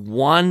into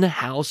one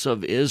house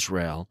of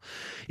Israel,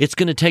 it's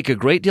going to take a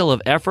great deal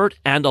of effort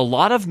and a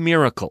lot of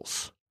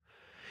miracles.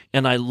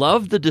 And I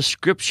love the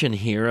description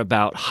here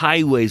about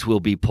highways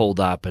will be pulled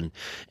up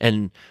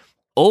and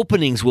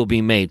openings will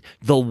be made.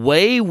 The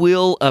way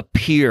will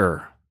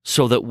appear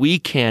so that we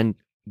can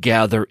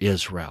gather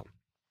Israel.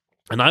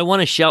 And I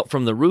want to shout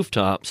from the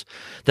rooftops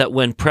that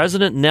when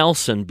President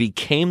Nelson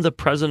became the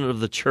president of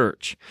the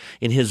church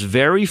in his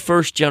very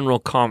first general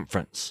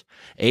conference,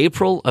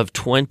 April of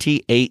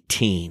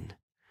 2018,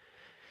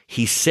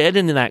 he said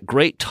in that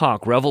great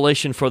talk,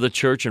 Revelation for the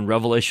Church and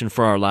Revelation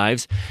for Our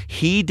Lives,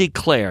 he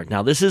declared,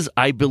 now this is,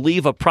 I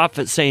believe, a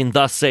prophet saying,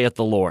 "Thus saith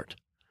the Lord."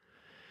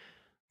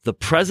 The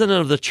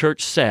president of the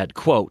church said,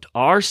 quote,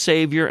 "Our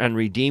Savior and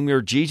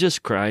Redeemer, Jesus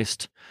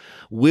Christ,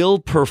 will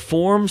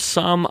perform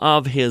some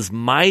of his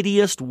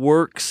mightiest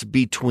works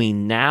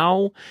between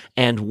now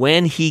and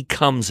when he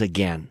comes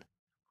again.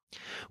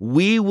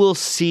 We will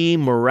see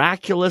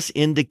miraculous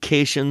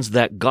indications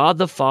that God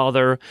the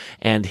Father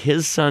and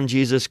his Son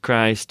Jesus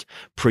Christ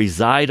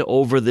preside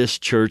over this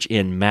church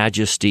in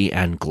majesty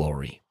and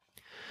glory."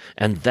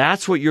 And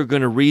that's what you're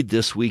going to read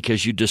this week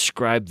as you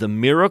describe the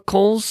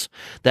miracles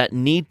that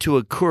need to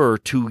occur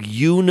to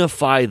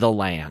unify the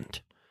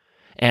land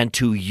and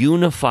to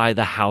unify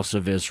the house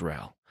of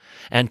Israel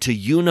and to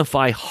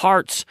unify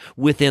hearts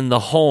within the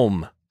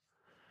home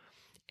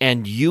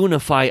and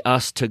unify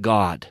us to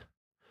God.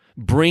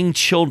 Bring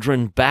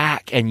children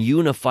back and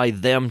unify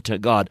them to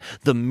God.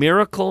 The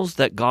miracles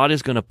that God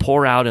is going to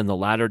pour out in the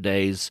latter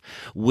days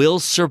will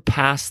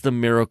surpass the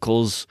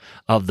miracles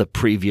of the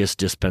previous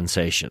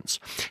dispensations.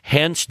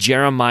 Hence,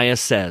 Jeremiah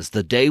says,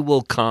 the day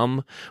will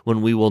come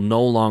when we will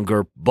no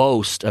longer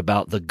boast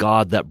about the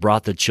God that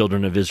brought the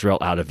children of Israel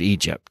out of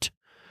Egypt.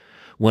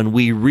 When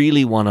we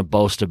really want to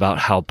boast about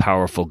how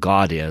powerful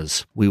God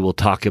is, we will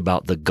talk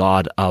about the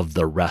God of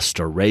the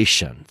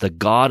restoration, the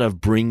God of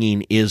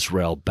bringing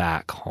Israel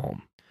back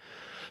home.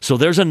 So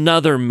there's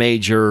another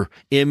major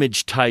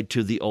image tied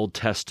to the Old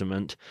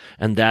Testament,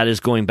 and that is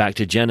going back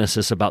to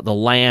Genesis about the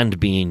land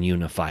being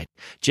unified.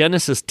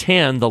 Genesis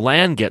 10, the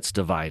land gets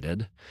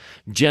divided.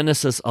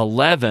 Genesis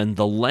 11,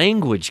 the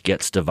language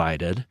gets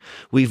divided.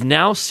 We've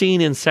now seen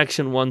in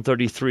section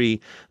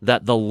 133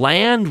 that the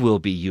land will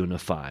be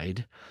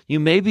unified. You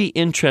may be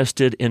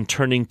interested in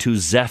turning to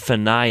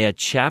Zephaniah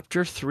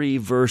chapter 3,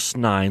 verse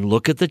 9.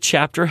 Look at the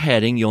chapter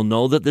heading. You'll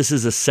know that this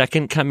is a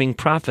second coming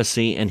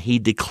prophecy, and he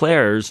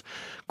declares,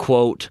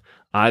 quote,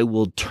 "I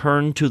will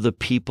turn to the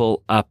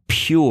people a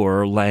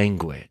pure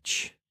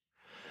language,"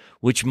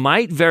 which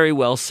might very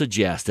well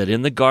suggest that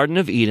in the Garden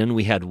of Eden,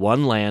 we had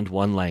one land,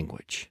 one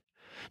language.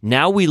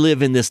 Now we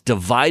live in this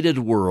divided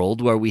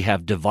world where we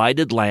have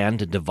divided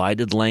land and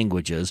divided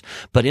languages,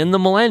 but in the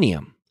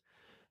millennium,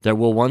 there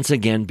will once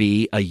again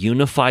be a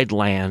unified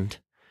land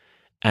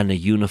and a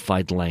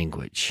unified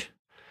language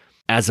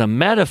as a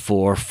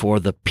metaphor for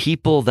the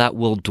people that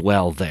will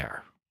dwell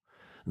there.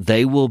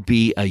 They will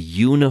be a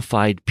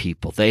unified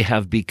people. They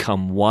have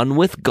become one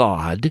with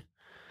God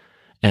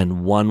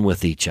and one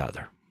with each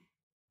other.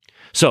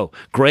 So,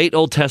 great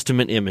Old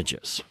Testament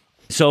images.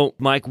 So,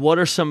 Mike, what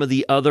are some of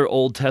the other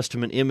Old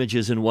Testament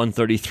images in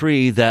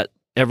 133 that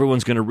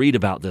everyone's going to read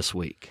about this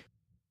week?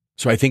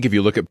 So I think if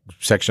you look at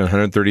section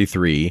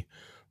 133,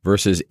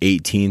 verses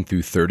 18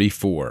 through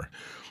 34,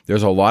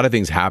 there's a lot of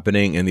things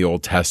happening in the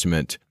Old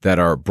Testament that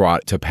are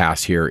brought to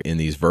pass here in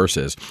these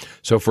verses.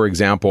 So, for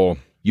example,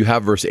 you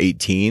have verse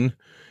 18,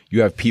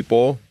 you have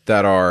people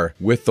that are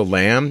with the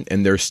Lamb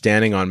and they're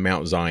standing on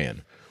Mount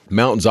Zion.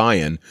 Mount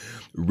Zion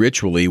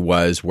ritually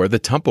was where the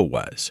temple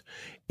was,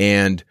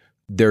 and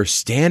they're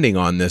standing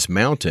on this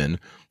mountain.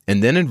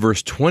 And then in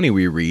verse 20,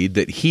 we read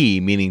that he,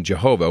 meaning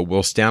Jehovah,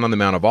 will stand on the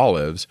Mount of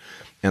Olives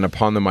and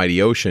upon the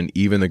mighty ocean,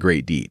 even the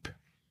great deep.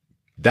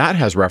 That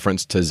has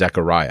reference to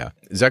Zechariah.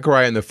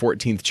 Zechariah in the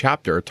 14th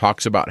chapter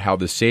talks about how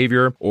the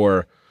Savior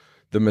or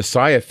the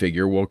Messiah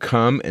figure will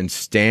come and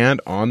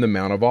stand on the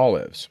Mount of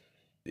Olives.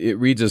 It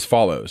reads as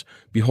follows,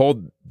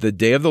 "Behold, the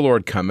day of the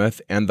Lord cometh,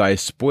 and thy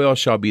spoil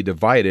shall be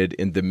divided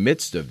in the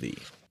midst of thee.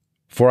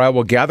 For I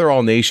will gather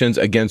all nations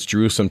against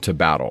Jerusalem to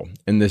battle,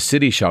 and the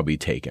city shall be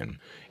taken."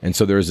 And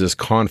so there's this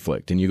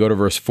conflict. And you go to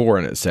verse 4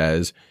 and it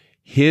says,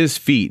 "His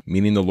feet,"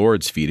 meaning the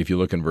Lord's feet, if you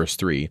look in verse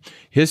 3,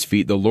 "his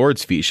feet, the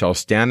Lord's feet, shall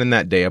stand in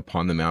that day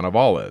upon the Mount of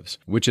Olives,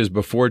 which is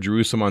before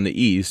Jerusalem on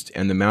the east,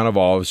 and the Mount of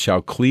Olives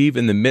shall cleave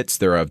in the midst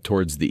thereof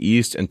towards the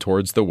east and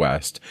towards the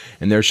west,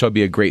 and there shall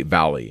be a great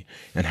valley.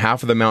 And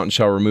half of the mountain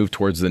shall remove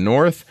towards the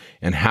north,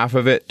 and half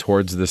of it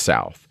towards the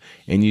south.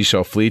 And ye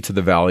shall flee to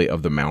the valley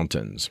of the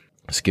mountains."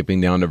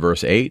 Skipping down to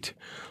verse 8,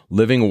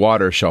 "Living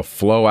water shall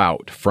flow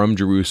out from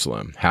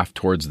Jerusalem, half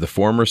towards the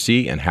former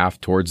sea and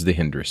half towards the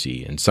hinder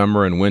sea. In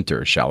summer and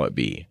winter shall it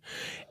be.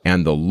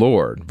 And the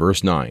Lord,"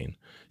 verse 9,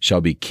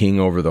 "shall be king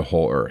over the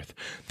whole earth."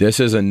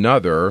 This is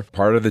another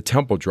part of the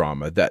temple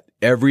drama, that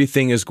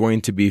everything is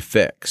going to be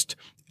fixed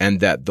and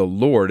that the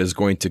Lord is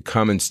going to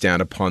come and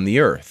stand upon the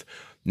earth.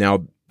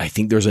 Now, I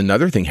think there's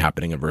another thing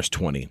happening in verse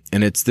 20,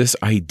 and it's this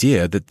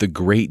idea that the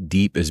great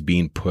deep is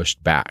being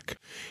pushed back.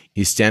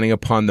 He's standing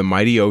upon the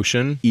mighty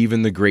ocean,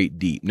 even the great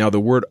deep. Now, the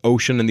word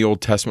ocean in the Old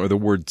Testament, or the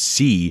word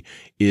sea,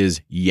 is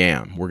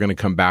yam. We're going to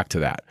come back to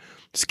that.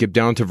 Skip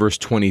down to verse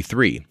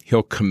 23.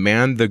 "He'll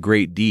command the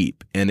great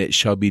deep, and it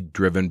shall be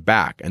driven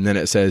back." And then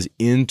it says,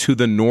 "into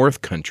the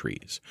north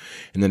countries."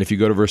 And then if you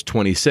go to verse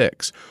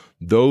 26,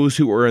 "Those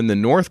who are in the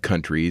north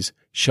countries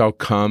shall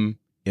come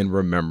in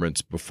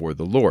remembrance before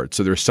the Lord.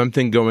 So there's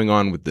something going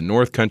on with the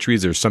north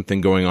countries. There's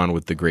something going on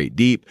with the great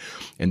deep.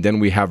 And then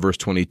we have verse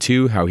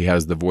 22, how he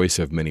has the voice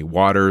of many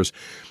waters,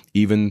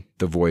 even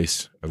the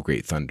voice of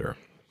great thunder.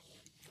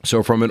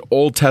 So from an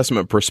Old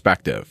Testament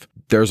perspective,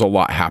 there's a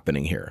lot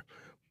happening here.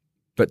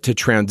 But to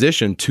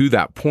transition to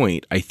that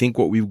point, I think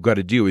what we've got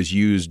to do is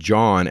use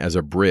John as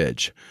a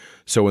bridge.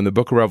 So in the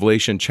book of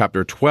Revelation,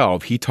 chapter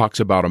 12, he talks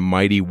about a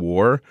mighty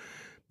war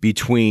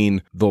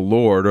between the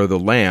Lord or the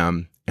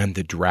Lamb and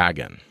the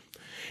dragon.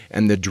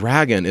 And the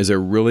dragon is a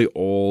really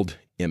old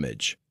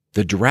image.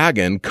 The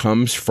dragon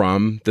comes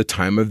from the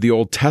time of the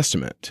Old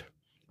Testament.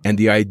 And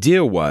the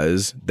idea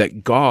was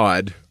that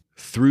God,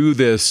 through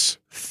this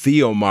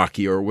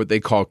theomachy, or what they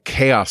call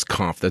chaos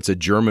kampf, that's a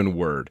German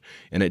word,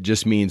 and it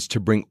just means to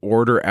bring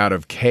order out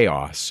of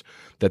chaos,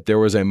 that there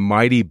was a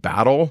mighty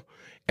battle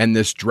and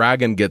this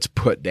dragon gets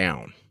put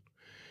down.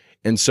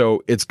 And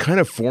so it's kind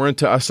of foreign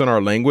to us in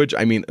our language.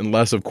 I mean,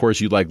 unless, of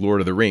course, you like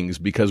Lord of the Rings,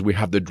 because we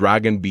have the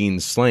dragon being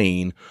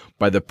slain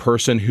by the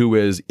person who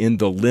is in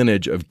the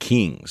lineage of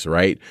kings,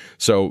 right?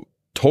 So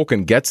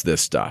Tolkien gets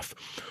this stuff.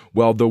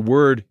 Well, the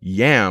word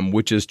yam,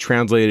 which is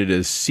translated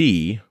as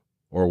sea,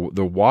 or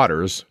the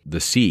waters, the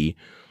sea,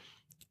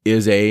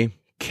 is a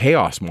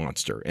chaos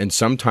monster and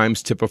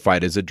sometimes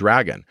typified as a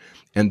dragon.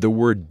 And the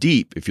word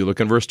deep, if you look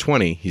in verse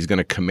 20, he's going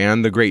to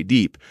command the great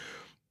deep.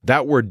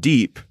 That word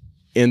deep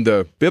in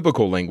the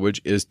biblical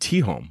language is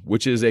Tihom,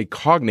 which is a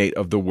cognate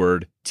of the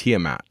word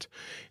Tiamat.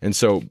 And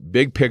so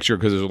big picture,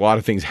 because there's a lot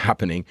of things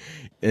happening.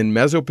 In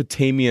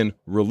Mesopotamian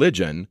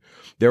religion,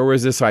 there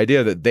was this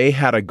idea that they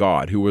had a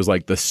god who was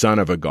like the son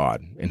of a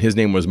god, and his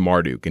name was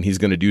Marduk, and he's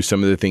going to do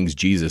some of the things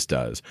Jesus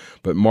does.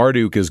 But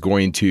Marduk is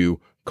going to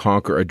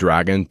conquer a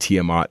dragon,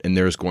 Tiamat, and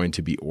there's going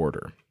to be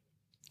order.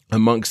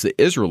 Amongst the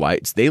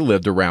Israelites, they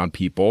lived around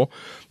people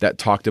that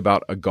talked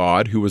about a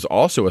god who was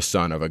also a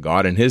son of a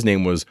god, and his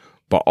name was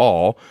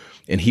Baal,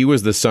 and he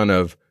was the son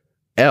of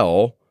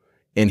El,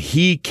 and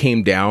he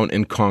came down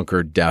and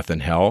conquered death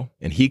and hell,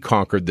 and he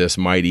conquered this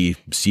mighty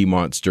sea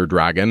monster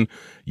dragon,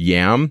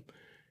 Yam,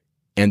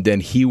 and then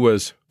he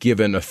was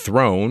given a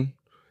throne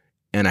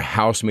and a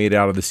house made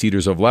out of the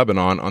cedars of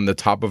Lebanon on the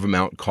top of a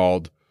mount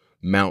called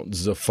Mount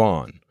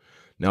Zaphon.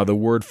 Now, the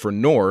word for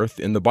north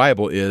in the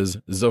Bible is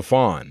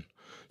Zaphon.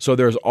 So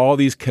there's all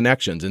these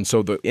connections. And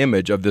so the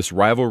image of this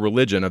rival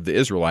religion of the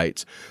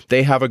Israelites,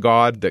 they have a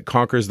God that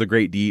conquers the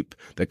great deep,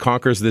 that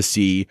conquers the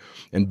sea,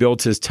 and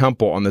builds his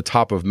temple on the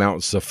top of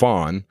Mount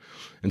Zaphon.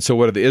 And so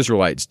what do the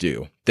Israelites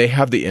do? They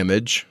have the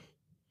image.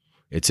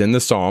 It's in the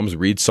Psalms.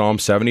 Read Psalm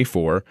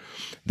 74.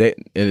 And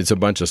it's a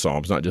bunch of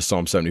Psalms, not just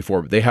Psalm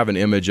 74. But they have an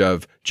image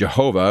of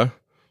Jehovah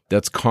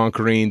that's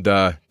conquering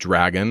the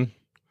dragon,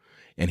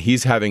 and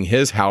he's having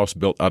his house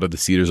built out of the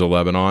cedars of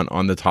Lebanon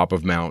on the top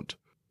of Mount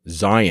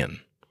Zion.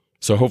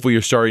 So hopefully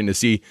you're starting to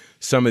see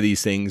some of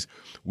these things.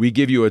 We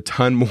give you a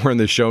ton more in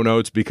the show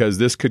notes because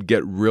this could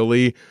get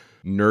really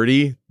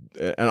nerdy.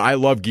 And I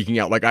love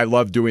geeking out. Like, I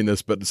love doing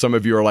this, but some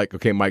of you are like,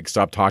 okay, Mike,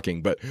 stop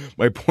talking. But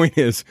my point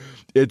is,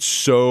 it's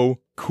so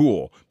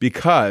cool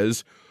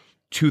because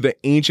to the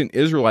ancient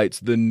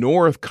Israelites, the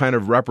north kind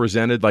of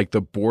represented like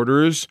the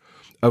borders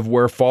of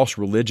where false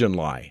religion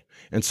lie.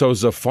 And so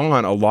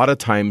Zaphon, a lot of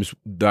times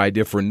the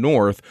idea for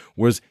north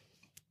was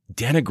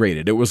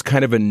denigrated. It was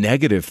kind of a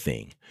negative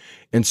thing.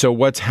 And so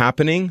what's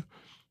happening?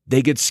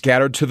 They get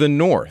scattered to the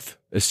north.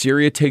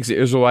 Assyria takes the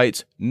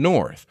Israelites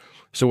north.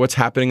 So what's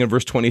happening in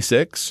verse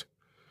 26?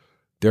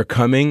 They're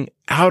coming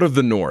out of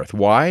the north.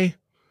 Why?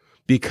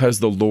 Because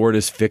the Lord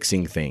is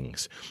fixing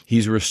things.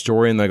 He's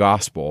restoring the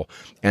gospel.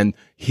 And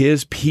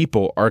his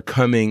people are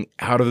coming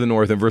out of the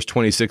north. And verse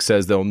 26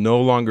 says they'll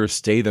no longer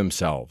stay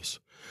themselves.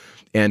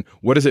 And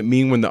what does it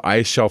mean when the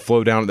ice shall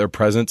flow down at their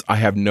presence? I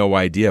have no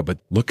idea. But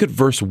look at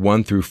verse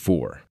 1 through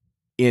 4.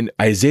 In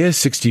Isaiah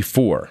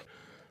 64,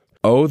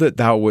 oh, that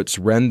thou wouldst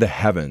rend the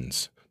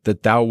heavens,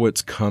 that thou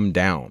wouldst come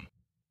down.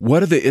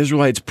 What are the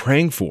Israelites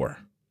praying for?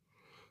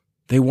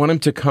 They want him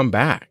to come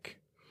back,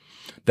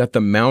 that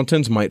the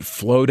mountains might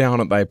flow down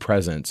at thy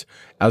presence,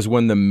 as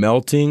when the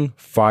melting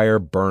fire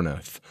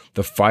burneth,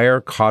 the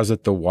fire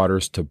causeth the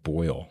waters to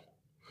boil,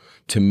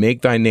 to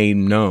make thy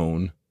name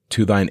known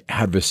to thine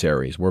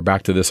adversaries. We're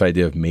back to this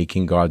idea of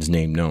making God's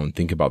name known.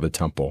 Think about the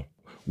temple.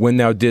 When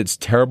thou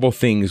didst terrible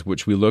things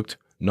which we looked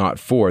not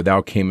for,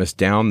 thou camest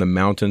down, the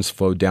mountains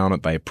flowed down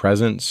at thy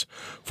presence.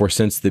 For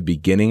since the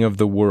beginning of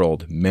the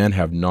world, men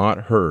have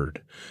not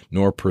heard,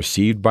 nor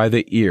perceived by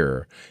the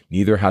ear,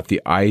 neither hath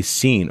the eye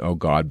seen, O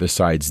God,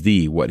 besides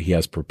thee, what he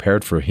has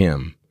prepared for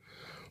him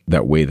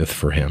that waiteth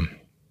for him.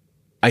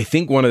 I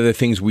think one of the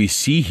things we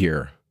see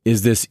here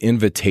is this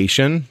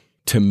invitation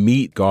to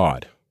meet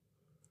God.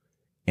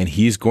 And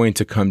he's going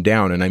to come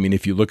down. And I mean,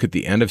 if you look at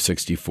the end of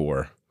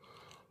 64,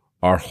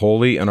 our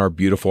holy and our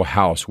beautiful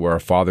house where our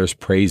fathers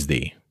praise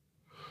thee.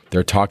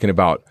 They're talking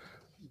about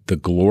the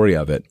glory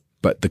of it.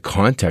 But the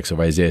context of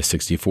Isaiah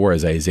 64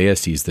 is Isaiah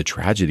sees the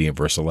tragedy in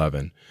verse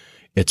 11.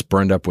 It's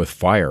burned up with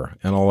fire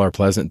and all our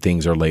pleasant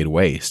things are laid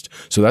waste.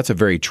 So that's a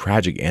very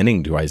tragic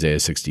ending to Isaiah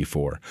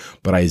 64.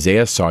 But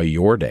Isaiah saw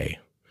your day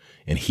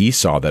and he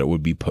saw that it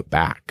would be put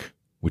back,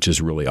 which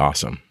is really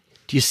awesome.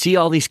 Do you see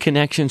all these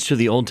connections to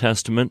the Old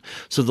Testament?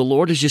 So the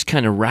Lord is just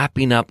kind of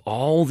wrapping up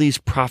all these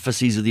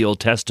prophecies of the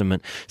Old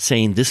Testament,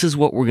 saying this is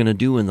what we're going to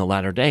do in the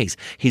latter days.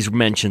 He's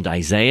mentioned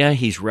Isaiah.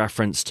 He's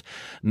referenced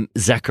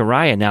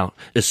Zechariah. Now,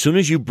 as soon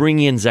as you bring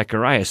in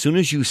Zechariah, as soon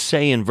as you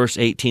say in verse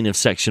 18 of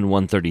section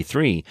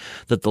 133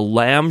 that the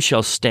Lamb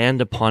shall stand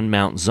upon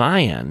Mount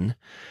Zion,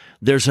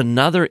 there's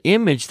another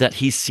image that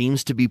he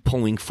seems to be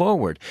pulling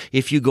forward.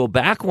 If you go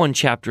back one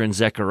chapter in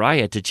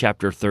Zechariah to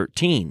chapter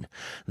 13,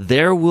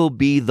 there will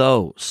be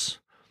those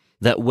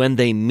that when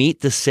they meet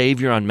the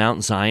Savior on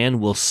Mount Zion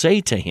will say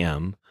to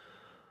him,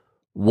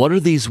 "What are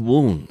these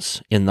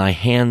wounds in thy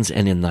hands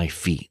and in thy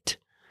feet?"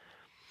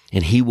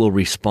 And he will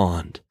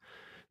respond,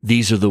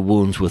 "These are the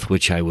wounds with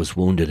which I was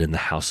wounded in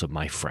the house of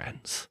my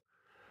friends."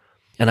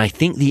 And I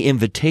think the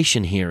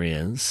invitation here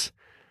is,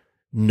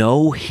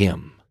 know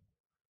him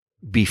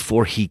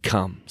before he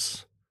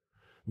comes.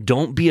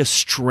 Don't be a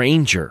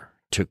stranger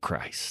to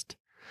Christ.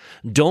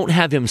 Don't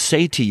have him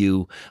say to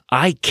you,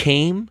 "I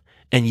came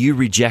and you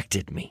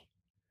rejected me."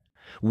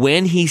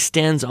 When he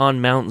stands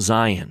on Mount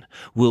Zion,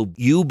 will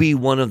you be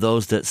one of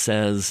those that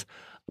says,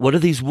 "What are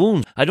these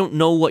wounds? I don't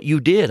know what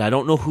you did. I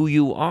don't know who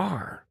you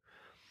are."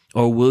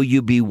 Or will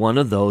you be one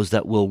of those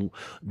that will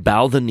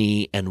bow the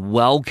knee and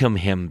welcome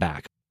him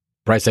back?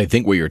 Bryce, I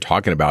think what you're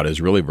talking about is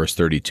really verse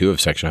 32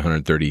 of section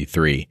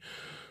 133.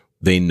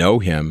 They know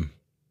him,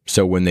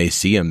 so when they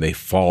see him, they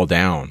fall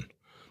down.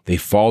 They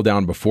fall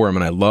down before him.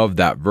 And I love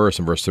that verse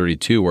in verse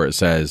 32 where it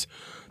says,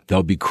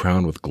 they'll be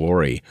crowned with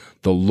glory.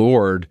 The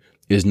Lord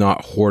is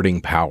not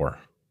hoarding power.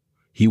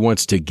 He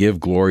wants to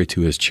give glory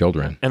to his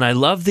children. And I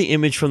love the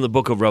image from the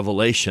book of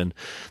Revelation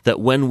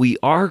that when we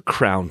are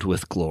crowned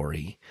with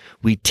glory,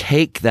 we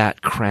take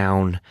that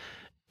crown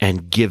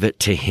and give it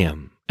to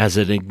him as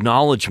an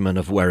acknowledgement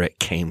of where it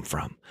came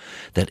from.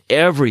 That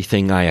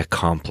everything I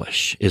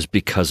accomplish is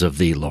because of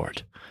thee,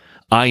 Lord.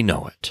 I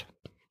know it,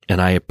 and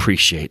I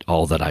appreciate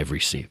all that I've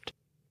received.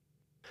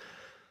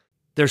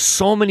 There's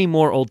so many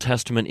more Old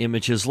Testament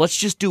images. Let's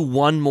just do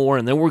one more,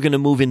 and then we're going to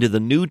move into the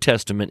New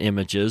Testament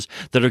images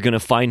that are going to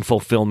find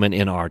fulfillment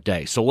in our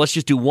day. So let's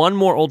just do one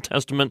more Old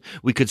Testament.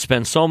 We could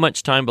spend so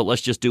much time, but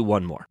let's just do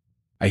one more.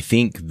 I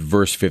think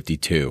verse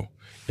 52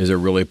 is a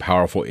really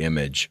powerful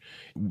image.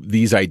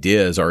 These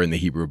ideas are in the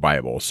Hebrew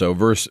Bible. So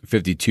verse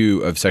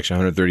 52 of section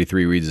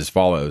 133 reads as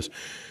follows,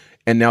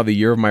 "And now the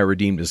year of my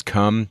redeemed is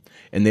come,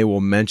 and they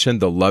will mention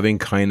the loving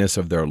kindness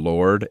of their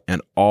Lord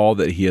and all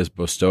that he has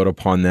bestowed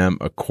upon them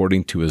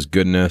according to his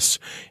goodness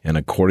and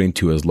according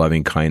to his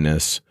loving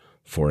kindness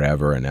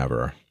forever and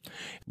ever."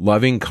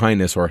 Loving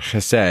kindness, or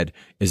chesed,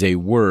 is a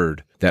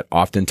word that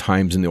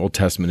oftentimes in the Old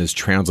Testament is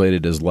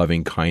translated as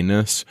loving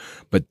kindness,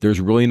 but there's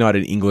really not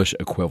an English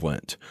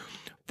equivalent.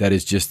 That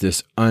is just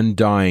this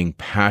undying,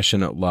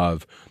 passionate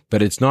love.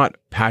 But it's not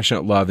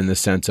passionate love in the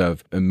sense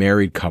of a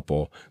married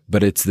couple,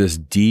 but it's this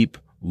deep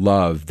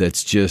love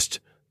that's just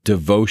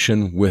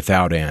devotion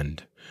without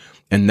end.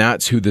 And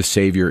that's who the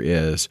Savior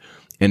is.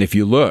 And if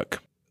you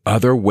look,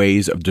 other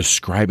ways of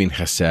describing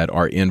chesed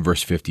are in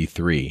verse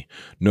 53.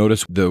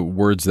 Notice the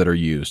words that are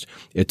used.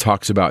 It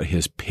talks about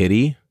his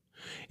pity,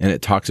 and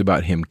it talks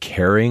about him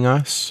carrying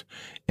us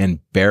and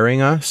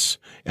bearing us.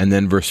 And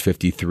then verse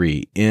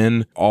 53,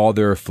 in all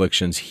their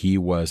afflictions, he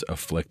was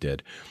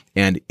afflicted.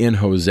 And in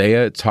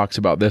Hosea, it talks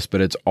about this,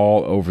 but it's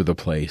all over the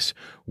place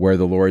where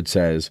the Lord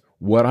says,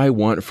 what I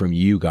want from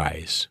you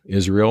guys,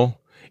 Israel,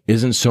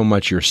 isn't so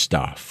much your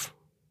stuff.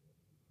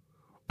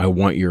 I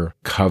want your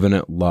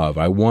covenant love.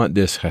 I want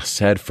this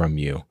chesed from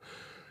you.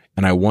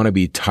 And I want to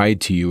be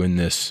tied to you in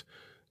this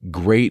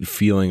great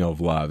feeling of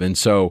love. And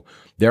so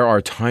there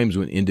are times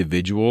when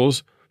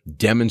individuals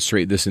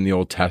demonstrate this in the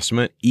Old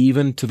Testament,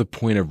 even to the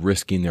point of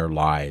risking their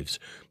lives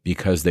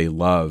because they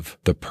love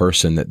the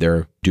person that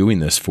they're doing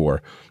this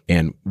for.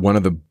 And one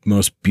of the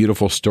most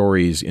beautiful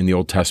stories in the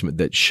Old Testament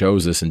that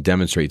shows this and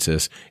demonstrates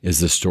this is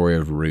the story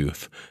of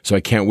Ruth. So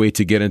I can't wait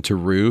to get into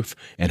Ruth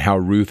and how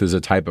Ruth is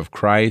a type of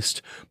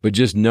Christ. But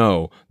just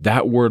know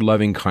that word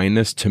loving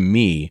kindness to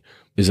me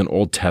is an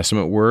Old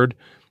Testament word,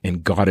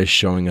 and God is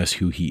showing us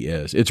who he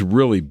is. It's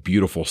really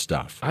beautiful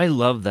stuff. I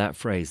love that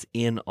phrase.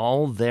 In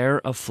all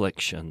their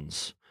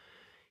afflictions,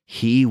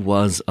 he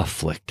was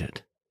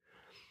afflicted.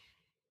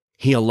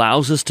 He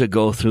allows us to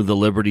go through the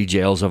liberty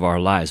jails of our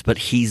lives, but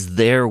he's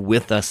there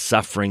with us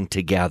suffering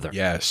together.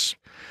 Yes.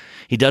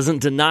 He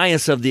doesn't deny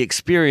us of the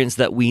experience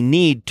that we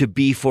need to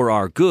be for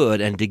our good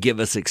and to give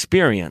us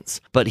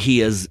experience, but he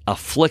is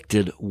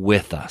afflicted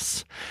with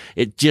us.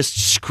 It just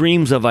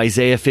screams of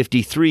Isaiah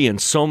 53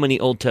 and so many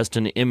Old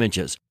Testament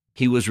images.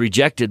 He was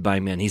rejected by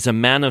men. He's a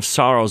man of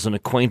sorrows and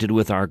acquainted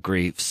with our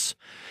griefs.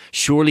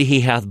 Surely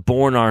he hath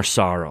borne our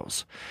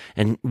sorrows,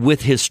 and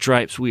with his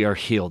stripes we are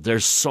healed.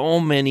 There's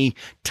so many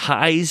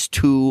ties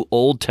to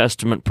Old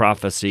Testament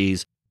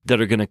prophecies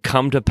that are going to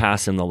come to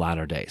pass in the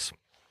latter days.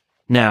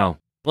 Now,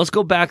 Let's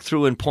go back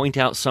through and point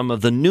out some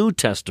of the New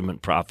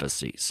Testament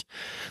prophecies.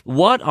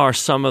 What are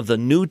some of the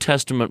New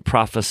Testament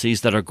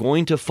prophecies that are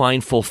going to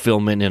find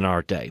fulfillment in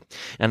our day?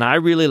 And I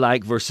really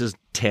like verses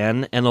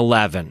 10 and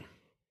 11.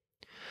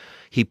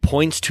 He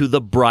points to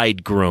the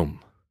bridegroom.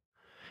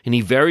 And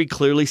he very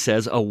clearly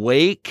says,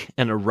 "Awake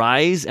and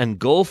arise and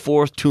go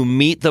forth to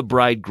meet the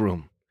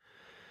bridegroom.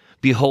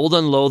 Behold,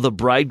 and lo, the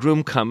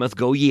bridegroom cometh,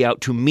 go ye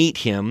out to meet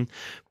him.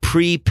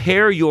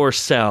 Prepare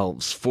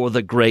yourselves for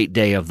the great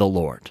day of the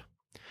Lord."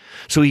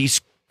 So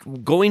he's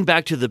going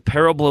back to the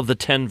parable of the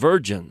 10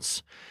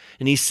 virgins,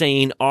 and he's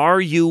saying, are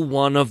you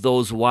one of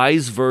those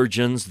wise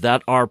virgins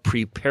that are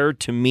prepared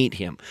to meet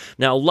him?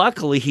 Now,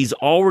 luckily, he's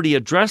already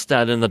addressed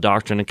that in the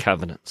Doctrine and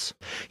Covenants.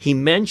 He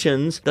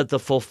mentions that the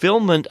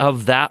fulfillment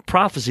of that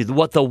prophecy,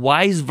 what the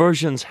wise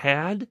virgins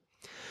had.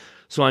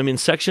 So I'm in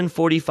section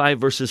 45,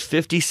 verses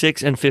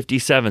 56 and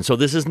 57. So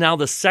this is now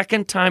the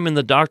second time in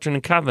the Doctrine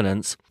and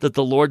Covenants that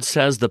the Lord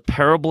says the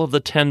parable of the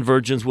 10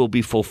 virgins will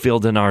be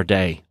fulfilled in our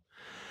day.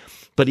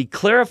 But he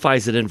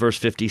clarifies it in verse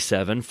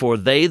 57, "For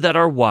they that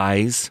are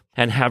wise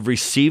and have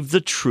received the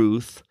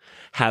truth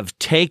have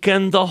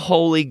taken the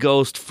Holy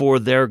Ghost for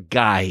their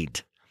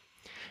guide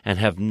and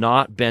have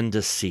not been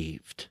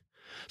deceived."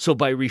 So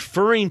by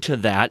referring to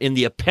that in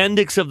the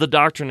appendix of the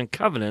Doctrine and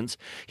Covenants,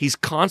 he's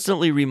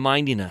constantly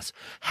reminding us,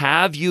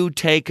 have you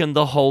taken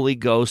the Holy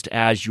Ghost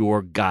as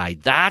your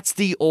guide? That's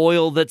the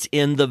oil that's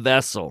in the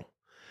vessel.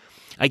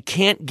 I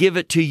can't give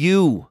it to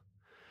you.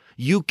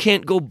 You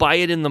can't go buy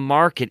it in the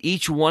market.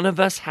 Each one of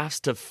us has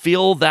to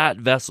fill that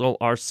vessel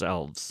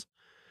ourselves.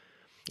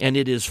 And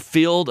it is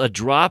filled a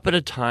drop at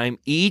a time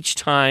each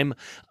time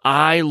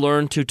I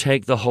learn to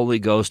take the Holy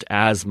Ghost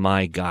as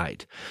my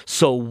guide.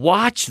 So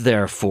watch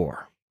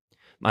therefore.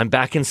 I'm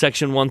back in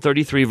section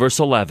 133, verse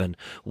 11.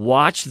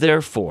 Watch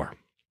therefore.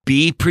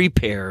 Be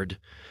prepared,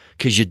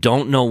 because you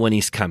don't know when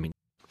he's coming.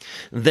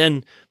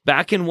 Then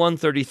back in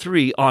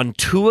 133, on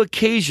 2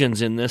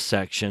 occasions in this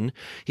section,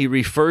 he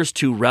refers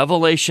to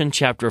Revelation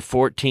chapter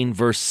 14,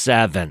 verse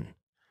 7.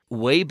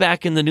 Way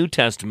back in the New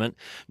Testament,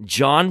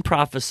 John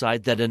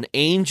prophesied that an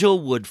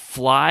angel would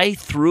fly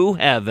through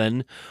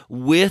heaven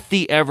with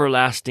the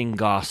everlasting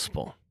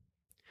gospel.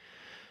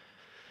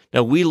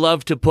 Now, we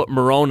love to put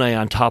Moroni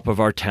on top of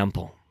our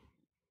temple.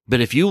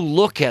 But if you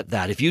look at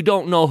that, if you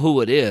don't know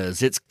who it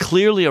is, it's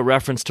clearly a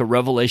reference to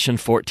Revelation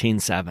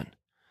 14:7.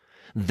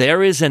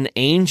 There is an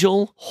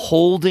angel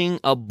holding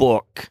a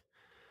book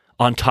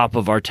on top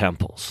of our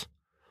temples,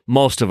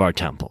 most of our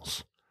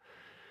temples.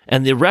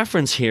 And the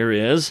reference here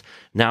is,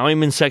 now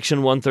I'm in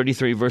section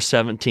 133, verse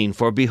 17,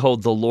 "For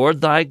behold, the Lord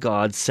thy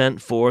God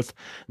sent forth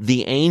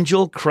the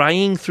angel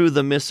crying through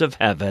the midst of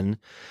heaven,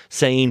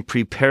 saying,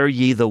 Prepare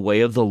ye the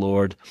way of the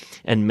Lord,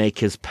 and make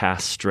his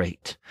path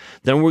straight."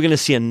 Then we're going to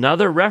see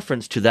another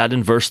reference to that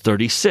in verse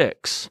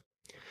 36.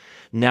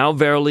 "Now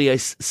verily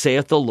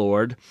saith the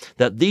Lord,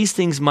 that these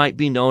things might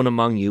be known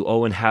among you,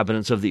 O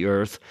inhabitants of the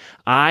earth,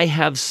 I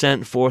have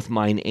sent forth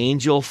mine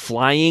angel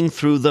flying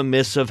through the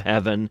midst of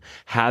heaven,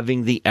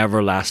 having the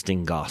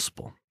everlasting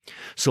gospel."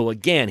 So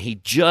again,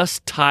 he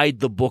just tied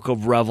the book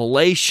of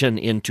Revelation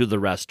into the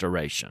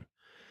restoration.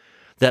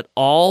 That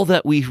all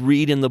that we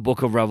read in the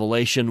book of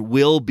Revelation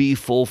will be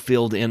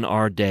fulfilled in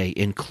our day,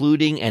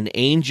 including an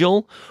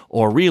angel,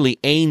 or really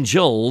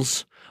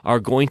angels, are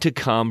going to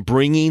come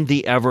bringing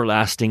the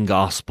everlasting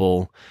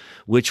gospel,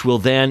 which will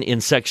then,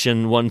 in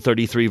section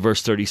 133,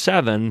 verse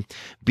 37,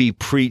 be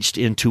preached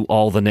into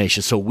all the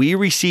nations. So we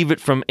receive it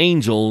from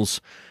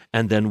angels,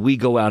 and then we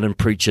go out and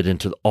preach it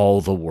into all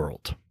the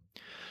world.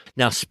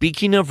 Now,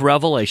 speaking of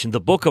Revelation,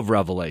 the book of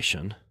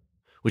Revelation,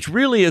 which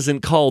really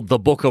isn't called the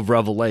book of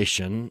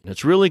Revelation,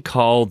 it's really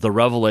called the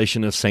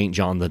Revelation of St.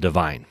 John the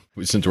Divine.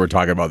 Since we're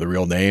talking about the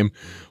real name,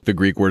 the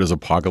Greek word is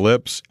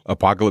apocalypse.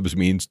 Apocalypse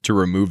means to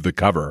remove the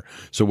cover.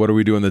 So what do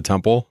we do in the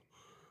temple?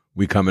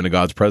 We come into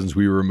God's presence,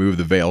 we remove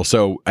the veil.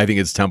 So I think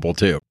it's temple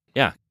too.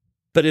 Yeah.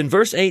 But in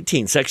verse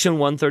 18, section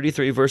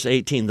 133, verse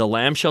 18, "The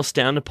Lamb shall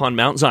stand upon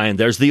Mount Zion."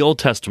 There's the Old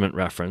Testament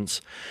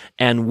reference.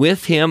 "And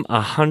with him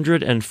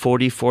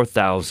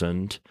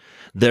 144,000.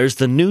 There's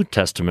the New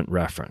Testament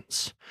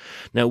reference.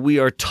 Now, we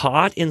are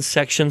taught in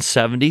section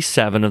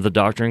 77 of the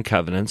Doctrine and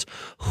Covenants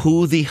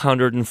who the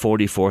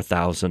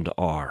 144,000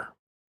 are.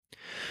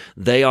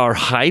 They are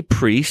high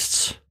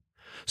priests,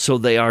 so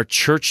they are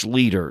church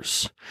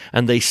leaders,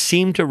 and they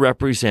seem to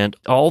represent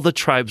all the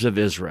tribes of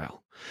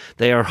Israel.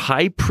 They are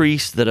high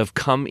priests that have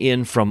come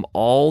in from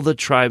all the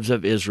tribes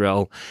of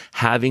Israel,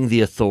 having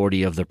the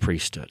authority of the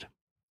priesthood.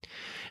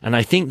 And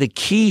I think the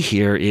key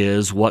here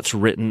is what's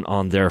written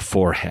on their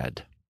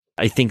forehead.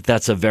 I think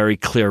that's a very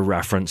clear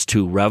reference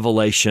to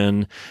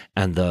Revelation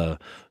and the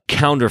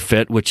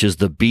counterfeit, which is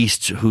the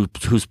beast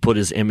who's put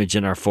his image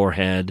in our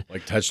forehead.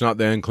 Like, touch not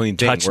the unclean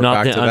thing. Touch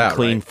not the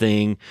unclean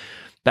thing.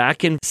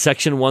 Back in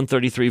section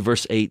 133,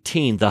 verse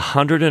 18, the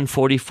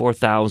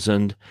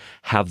 144,000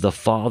 have the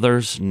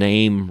Father's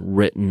name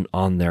written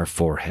on their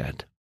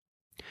forehead.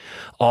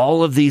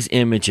 All of these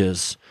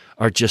images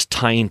are just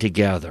tying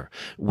together.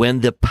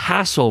 When the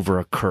Passover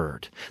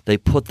occurred, they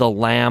put the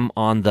lamb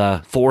on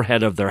the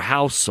forehead of their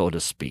house, so to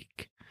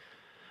speak.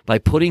 By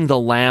putting the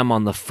lamb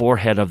on the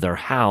forehead of their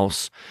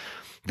house,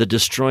 the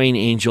destroying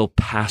angel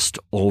passed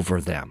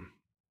over them.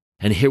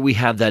 And here we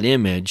have that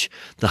image.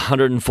 The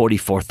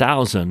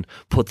 144,000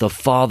 put the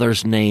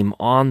Father's name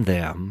on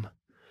them,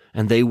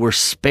 and they were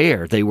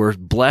spared. They were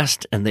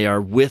blessed, and they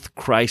are with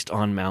Christ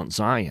on Mount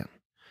Zion.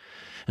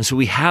 And so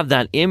we have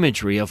that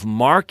imagery of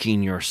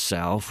marking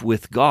yourself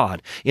with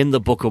God. In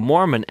the Book of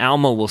Mormon,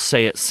 Alma will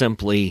say it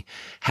simply,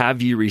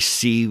 have you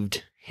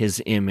received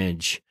his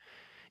image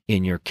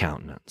in your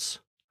countenance?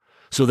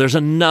 So there's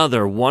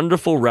another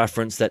wonderful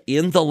reference that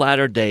in the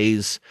latter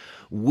days,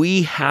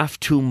 we have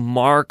to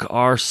mark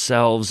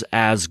ourselves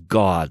as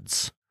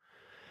gods.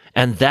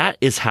 And that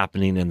is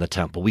happening in the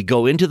temple. We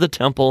go into the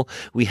temple,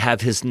 we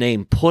have his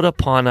name put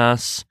upon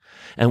us,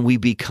 and we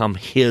become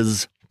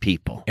his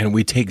people. And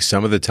we take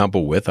some of the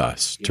temple with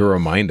us to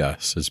remind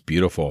us. It's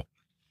beautiful.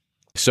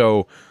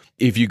 So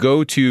if you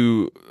go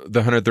to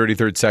the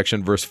 133rd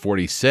section, verse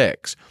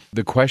 46,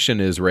 the question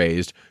is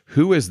raised,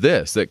 who is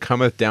this that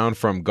cometh down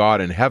from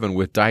God in heaven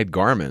with dyed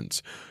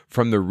garments,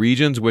 from the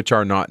regions which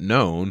are not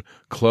known,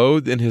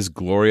 clothed in his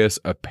glorious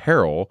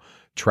apparel,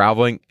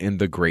 traveling in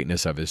the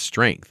greatness of his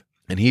strength?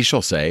 And he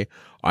shall say,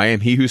 I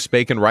am he who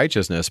spake in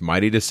righteousness,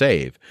 mighty to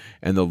save.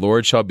 And the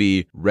Lord shall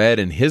be red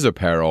in his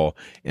apparel,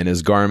 and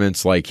his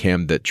garments like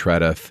him that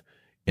treadeth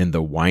in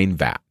the wine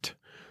vat.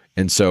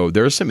 And so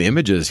there's some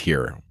images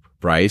here,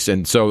 Bryce.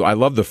 And so I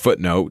love the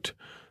footnote,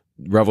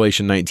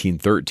 Revelation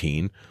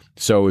 19:13.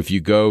 So if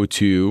you go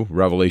to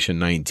Revelation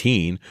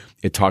 19,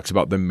 it talks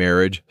about the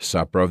marriage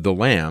supper of the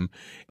Lamb.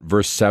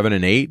 Verse 7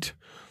 and 8,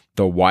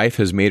 the wife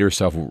has made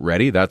herself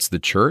ready. That's the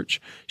church.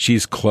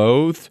 She's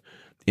clothed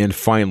in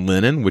fine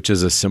linen, which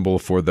is a symbol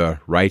for the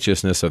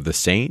righteousness of the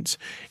saints.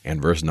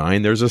 And verse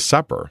 9, there's a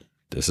supper.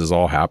 This is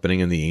all happening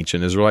in the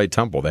ancient Israelite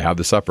temple. They have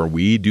the supper.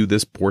 We do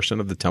this portion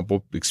of the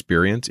temple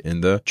experience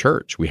in the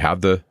church. We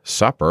have the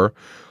supper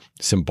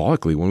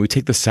symbolically. When we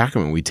take the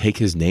sacrament, we take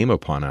his name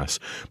upon us.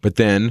 But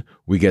then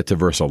we get to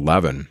verse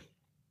 11,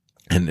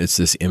 and it's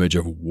this image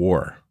of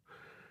war.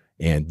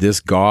 And this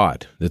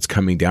God that's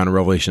coming down in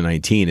Revelation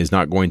 19 is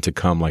not going to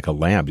come like a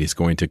lamb. He's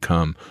going to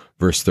come,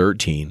 verse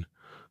 13,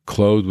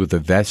 clothed with a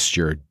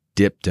vesture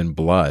dipped in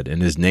blood,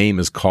 and his name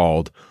is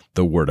called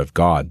the Word of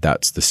God.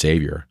 That's the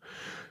Savior.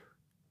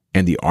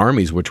 And the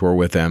armies which were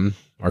with him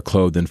are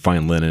clothed in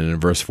fine linen in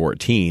verse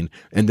 14.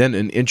 And then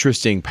an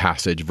interesting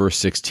passage, verse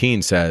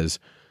 16 says,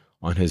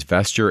 on his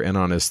vesture and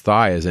on his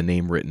thigh is a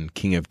name written,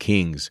 King of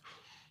Kings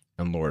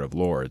and Lord of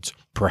Lords.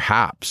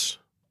 Perhaps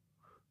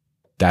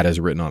that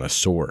is written on a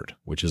sword,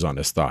 which is on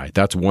his thigh.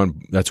 That's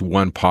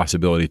one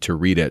possibility to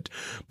read it.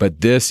 But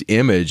this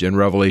image in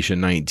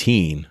Revelation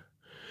 19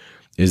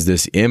 is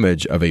this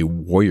image of a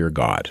warrior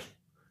God,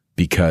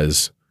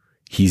 because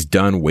he's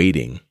done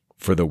waiting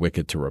for the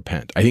wicked to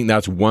repent. I think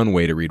that's one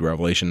way to read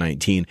Revelation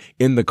 19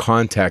 in the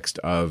context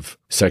of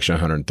section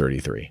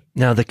 133.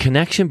 Now, the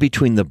connection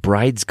between the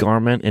bride's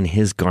garment and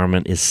his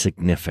garment is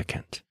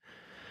significant.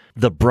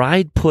 The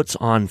bride puts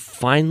on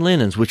fine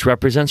linens, which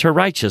represents her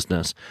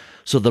righteousness.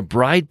 So the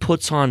bride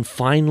puts on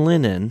fine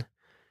linen,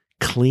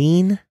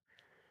 clean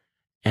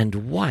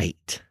and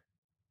white.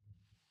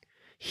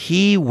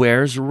 He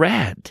wears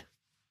red.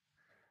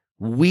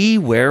 We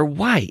wear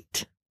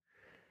white.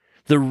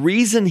 The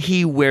reason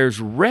he wears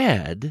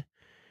red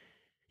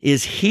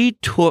is he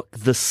took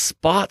the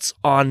spots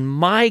on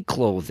my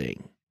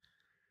clothing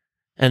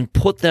and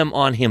put them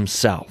on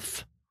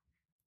himself.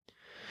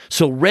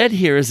 So red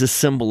here is a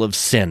symbol of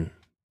sin.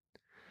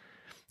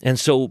 And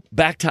so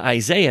back to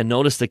Isaiah,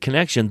 notice the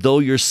connection. Though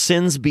your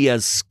sins be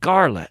as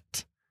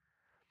scarlet,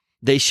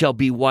 they shall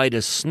be white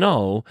as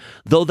snow.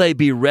 Though they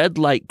be red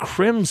like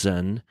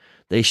crimson,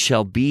 they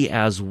shall be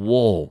as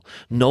wool.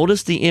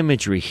 Notice the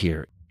imagery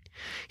here.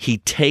 He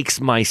takes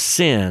my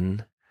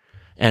sin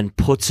and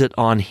puts it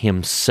on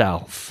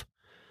himself.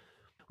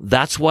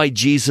 That's why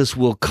Jesus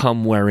will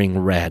come wearing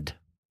red,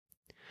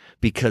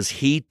 because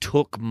he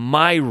took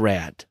my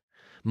red,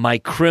 my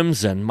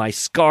crimson, my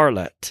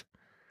scarlet,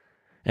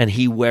 and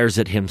he wears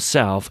it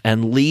himself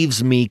and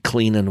leaves me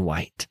clean and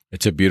white.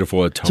 It's a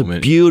beautiful atonement.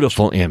 It's a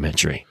beautiful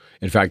imagery.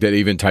 In fact, that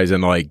even ties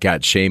into like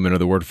Gatshaman, or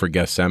the word for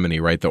Gethsemane,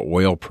 right? The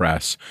oil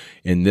press.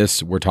 In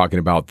this, we're talking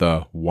about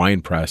the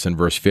wine press in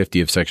verse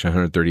 50 of section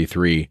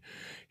 133.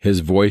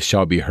 His voice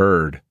shall be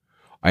heard.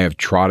 I have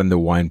trodden the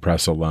wine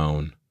press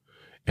alone,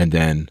 and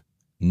then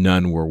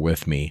none were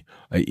with me.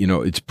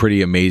 It's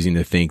pretty amazing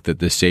to think that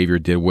the Savior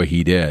did what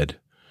he did,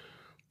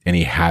 and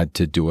he had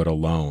to do it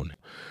alone.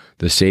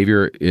 The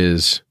Savior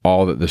is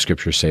all that the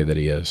scriptures say that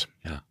he is.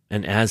 Yeah.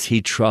 And as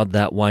he trod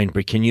that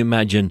winepress, can you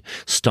imagine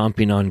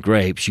stomping on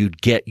grapes?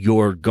 You'd get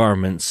your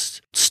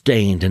garments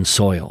stained and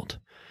soiled.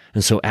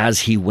 And so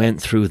as he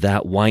went through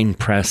that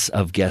winepress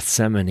of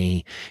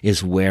Gethsemane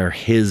is where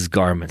his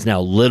garments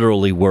now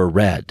literally were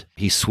red.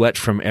 He sweat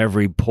from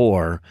every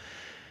pore.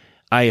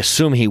 I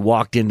assume he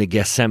walked into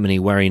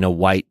Gethsemane wearing a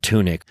white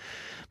tunic.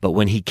 But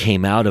when he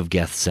came out of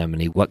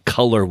Gethsemane, what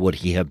color would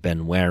he have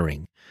been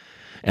wearing?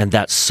 And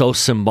that's so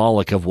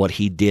symbolic of what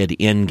he did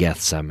in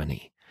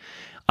Gethsemane.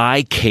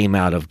 I came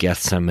out of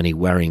Gethsemane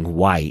wearing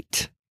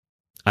white.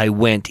 I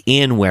went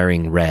in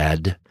wearing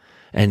red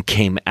and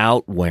came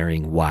out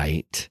wearing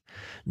white.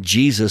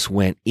 Jesus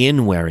went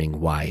in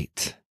wearing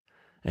white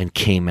and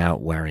came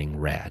out wearing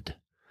red.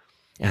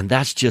 And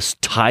that's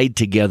just tied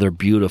together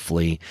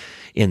beautifully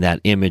in that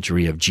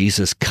imagery of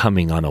Jesus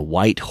coming on a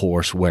white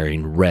horse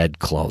wearing red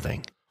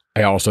clothing.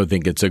 I also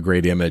think it's a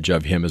great image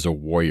of him as a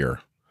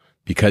warrior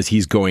because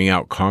he's going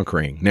out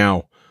conquering.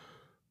 Now,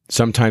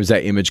 sometimes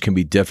that image can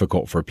be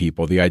difficult for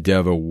people, the idea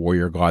of a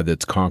warrior God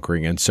that's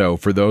conquering. And so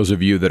for those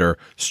of you that are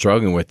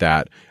struggling with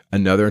that,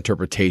 another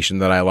interpretation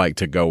that I like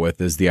to go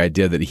with is the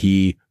idea that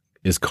he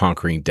is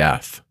conquering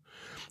death.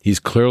 He's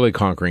clearly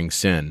conquering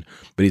sin,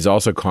 but he's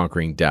also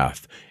conquering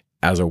death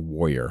as a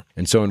warrior.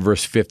 And so in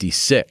verse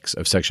 56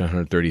 of section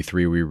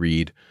 133, we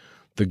read,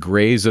 "The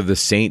graves of the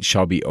saints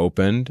shall be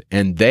opened,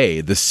 and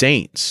they, the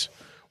saints,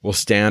 will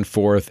stand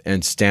forth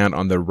and stand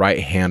on the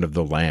right hand of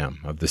the Lamb,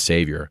 of the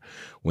Savior,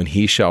 when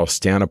he shall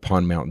stand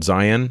upon Mount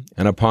Zion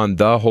and upon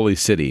the holy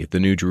city, the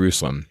New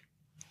Jerusalem.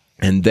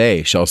 And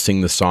they shall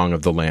sing the song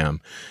of the Lamb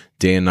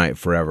day and night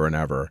forever and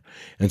ever."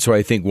 And so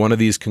I think one of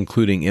these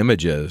concluding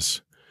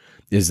images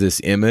is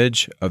this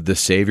image of the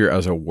Savior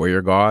as a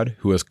warrior God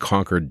who has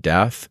conquered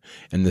death,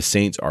 and the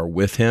saints are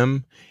with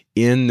him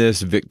in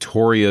this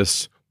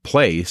victorious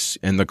place.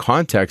 And the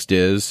context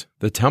is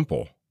the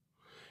temple.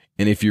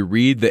 And if you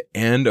read the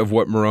end of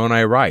what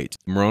Moroni writes,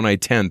 Moroni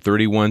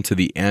 10:31 to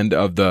the end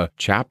of the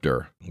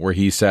chapter, where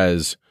he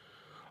says,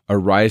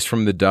 "Arise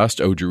from the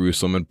dust, O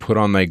Jerusalem, and put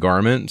on thy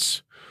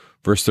garments."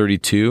 Verse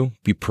 32,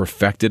 "Be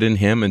perfected in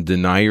him and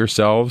deny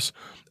yourselves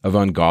of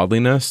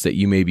ungodliness, that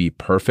you may be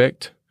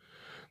perfect."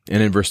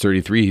 And in verse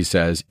 33, he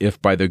says,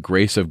 "If by the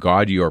grace of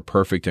God you are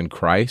perfect in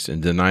Christ and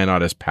deny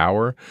not his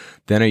power,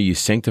 then are you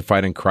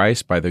sanctified in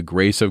Christ by the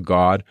grace of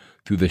God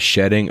through the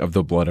shedding of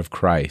the blood of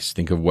Christ."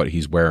 Think of what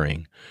he's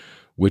wearing,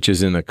 "which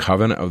is in the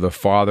covenant of the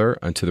Father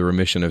unto the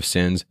remission of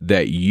sins,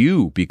 that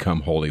you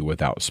become holy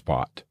without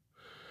spot."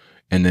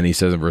 And then he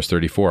says in verse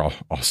 34,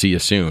 I'll see you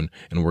soon,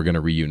 and we're going to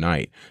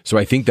reunite. So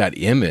I think that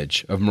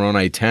image of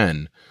Moroni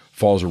 10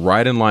 falls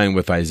right in line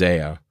with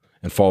Isaiah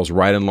and falls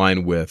right in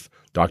line with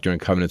Doctrine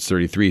and Covenants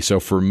 33. So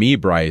for me,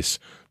 Bryce,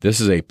 this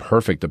is a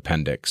perfect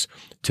appendix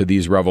to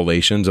these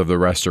revelations of the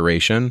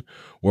restoration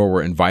where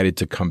we're invited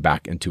to come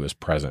back into his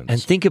presence.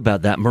 And think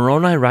about that.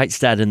 Moroni writes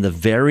that in the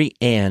very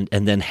end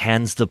and then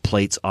hands the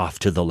plates off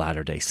to the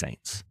Latter-day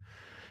Saints.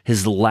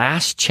 His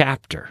last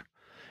chapter,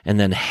 and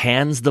then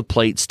hands the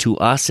plates to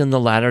us in the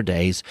latter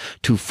days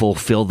to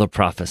fulfill the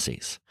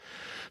prophecies.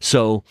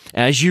 So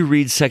as you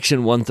read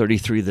section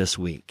 133 this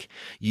week,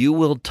 you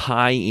will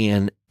tie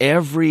in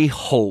every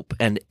hope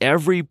and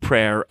every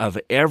prayer of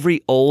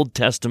every Old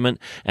Testament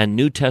and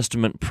New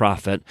Testament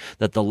prophet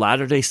that the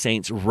Latter-day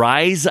Saints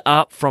rise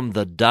up from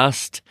the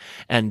dust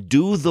and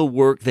do the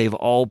work they've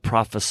all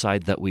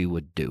prophesied that we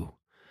would do.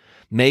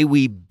 May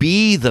we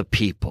be the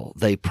people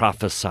they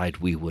prophesied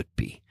we would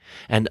be,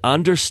 and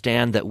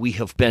understand that we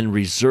have been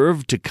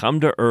reserved to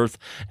come to earth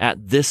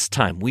at this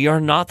time. We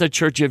are not the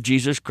Church of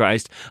Jesus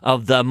Christ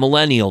of the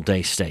millennial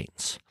day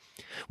saints.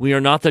 We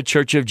are not the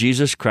Church of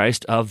Jesus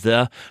Christ of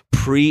the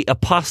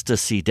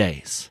pre-apostasy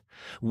days.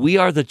 We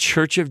are the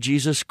Church of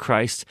Jesus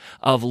Christ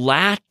of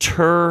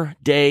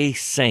latter-day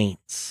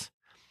saints.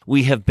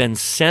 We have been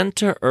sent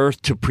to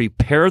earth to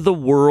prepare the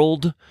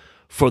world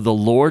for the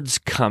Lord's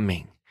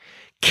coming.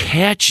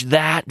 Catch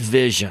that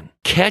vision.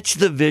 Catch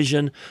the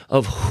vision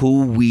of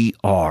who we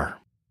are.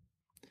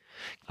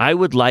 I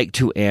would like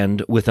to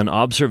end with an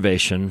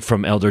observation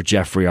from Elder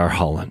Jeffrey R.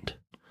 Holland.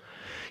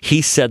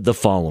 He said the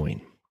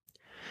following: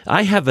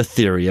 "I have a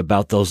theory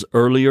about those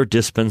earlier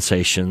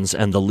dispensations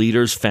and the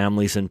leaders,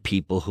 families, and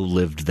people who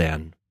lived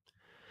then.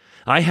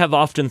 I have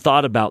often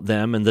thought about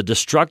them and the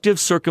destructive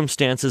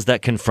circumstances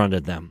that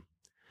confronted them.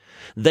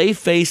 They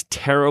faced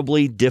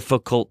terribly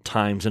difficult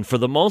times and for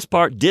the most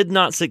part did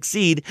not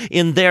succeed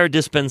in their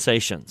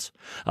dispensations.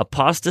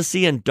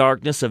 Apostasy and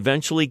darkness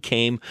eventually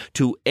came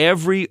to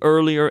every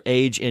earlier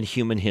age in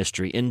human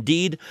history.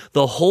 Indeed,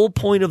 the whole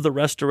point of the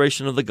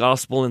restoration of the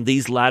gospel in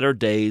these latter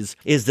days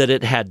is that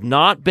it had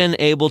not been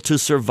able to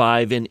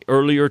survive in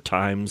earlier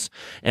times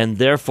and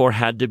therefore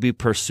had to be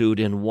pursued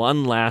in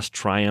one last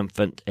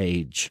triumphant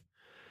age.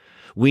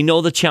 We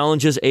know the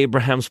challenges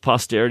Abraham's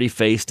posterity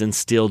faced and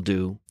still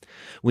do.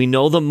 We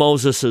know the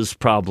Moses'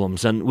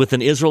 problems, and with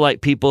an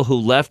Israelite people who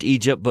left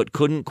Egypt but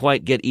couldn't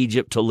quite get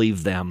Egypt to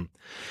leave them.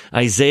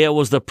 Isaiah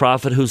was the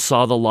prophet who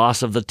saw the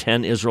loss of the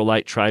 10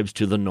 Israelite tribes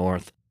to the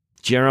north.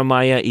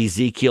 Jeremiah,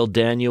 Ezekiel,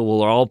 Daniel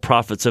were all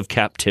prophets of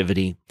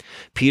captivity.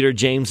 Peter,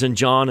 James, and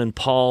John and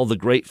Paul, the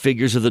great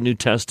figures of the New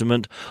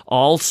Testament,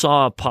 all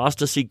saw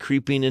apostasy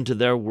creeping into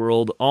their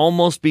world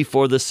almost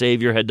before the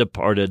Savior had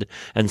departed,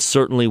 and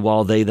certainly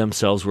while they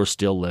themselves were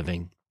still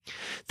living.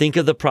 Think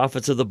of the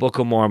prophets of the Book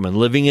of Mormon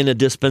living in a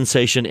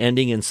dispensation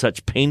ending in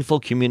such painful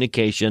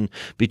communication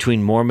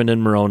between Mormon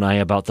and Moroni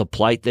about the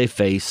plight they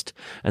faced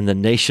and the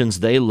nations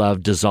they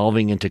loved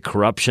dissolving into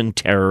corruption,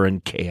 terror,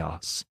 and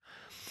chaos.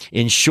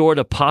 In short,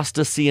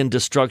 apostasy and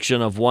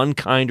destruction of one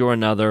kind or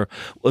another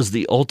was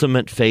the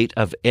ultimate fate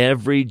of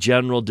every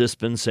general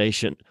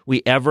dispensation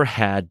we ever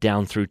had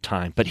down through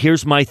time. But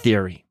here's my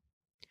theory.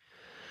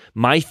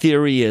 My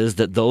theory is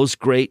that those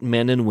great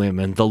men and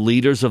women, the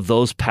leaders of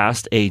those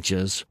past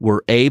ages,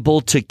 were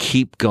able to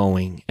keep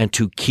going and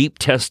to keep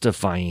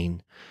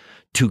testifying,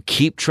 to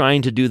keep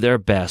trying to do their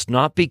best,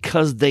 not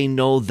because they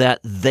know that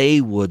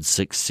they would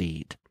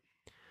succeed,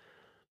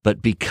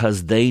 but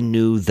because they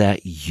knew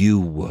that you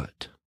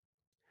would.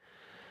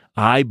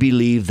 I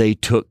believe they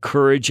took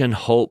courage and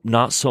hope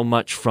not so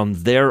much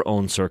from their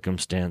own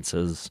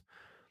circumstances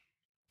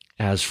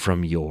as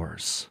from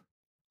yours.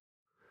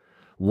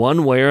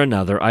 One way or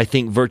another, I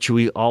think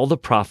virtually all the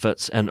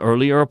prophets and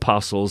earlier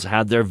apostles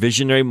had their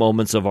visionary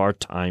moments of our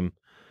time,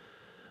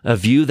 a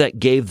view that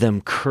gave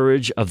them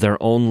courage of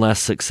their own less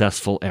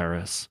successful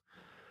eras.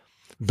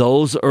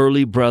 Those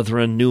early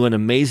brethren knew an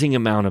amazing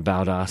amount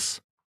about us.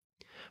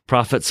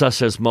 Prophets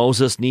such as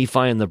Moses,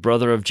 Nephi, and the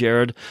brother of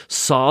Jared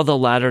saw the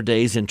latter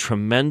days in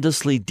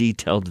tremendously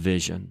detailed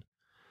vision.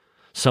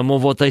 Some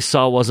of what they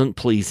saw wasn't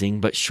pleasing,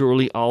 but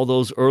surely all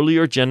those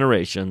earlier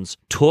generations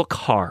took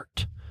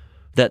heart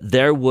that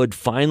there would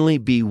finally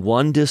be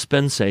one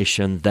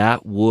dispensation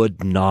that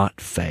would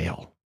not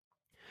fail.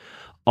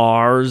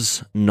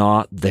 Ours,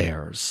 not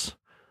theirs,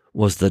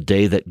 was the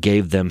day that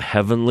gave them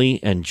heavenly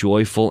and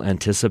joyful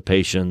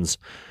anticipations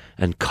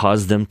and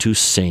caused them to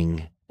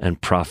sing and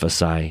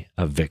prophesy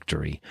of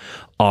victory.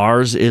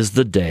 Ours is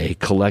the day,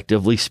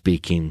 collectively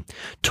speaking,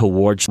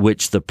 towards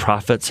which the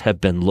prophets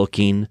have been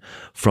looking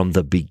from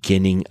the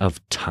beginning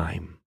of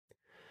time.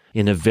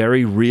 In a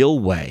very real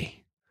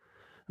way,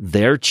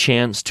 their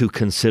chance to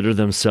consider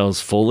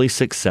themselves fully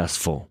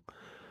successful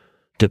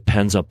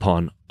depends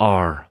upon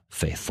our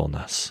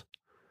faithfulness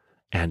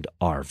and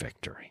our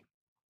victory.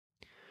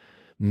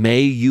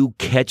 May you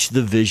catch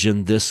the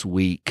vision this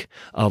week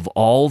of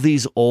all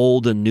these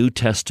Old and New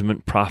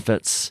Testament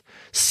prophets,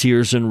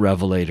 seers, and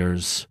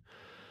revelators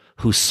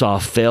who saw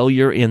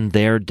failure in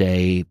their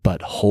day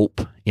but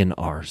hope in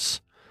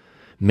ours.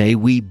 May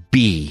we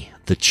be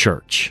the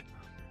church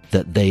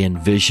that they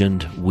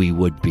envisioned we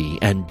would be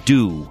and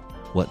do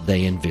what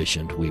they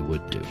envisioned we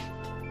would do.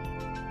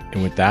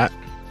 And with that,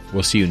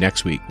 we'll see you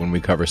next week when we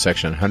cover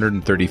section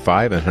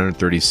 135 and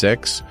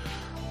 136,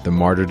 the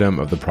martyrdom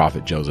of the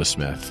prophet Joseph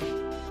Smith.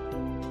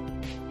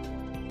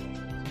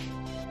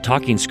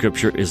 Talking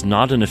Scripture is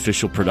not an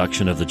official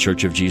production of the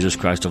Church of Jesus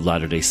Christ of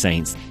Latter-day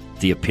Saints.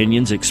 The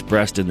opinions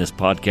expressed in this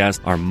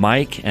podcast are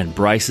Mike and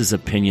Bryce's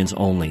opinions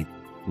only.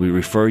 We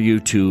refer you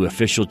to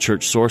official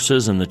church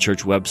sources and the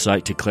church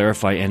website to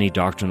clarify any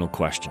doctrinal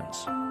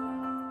questions.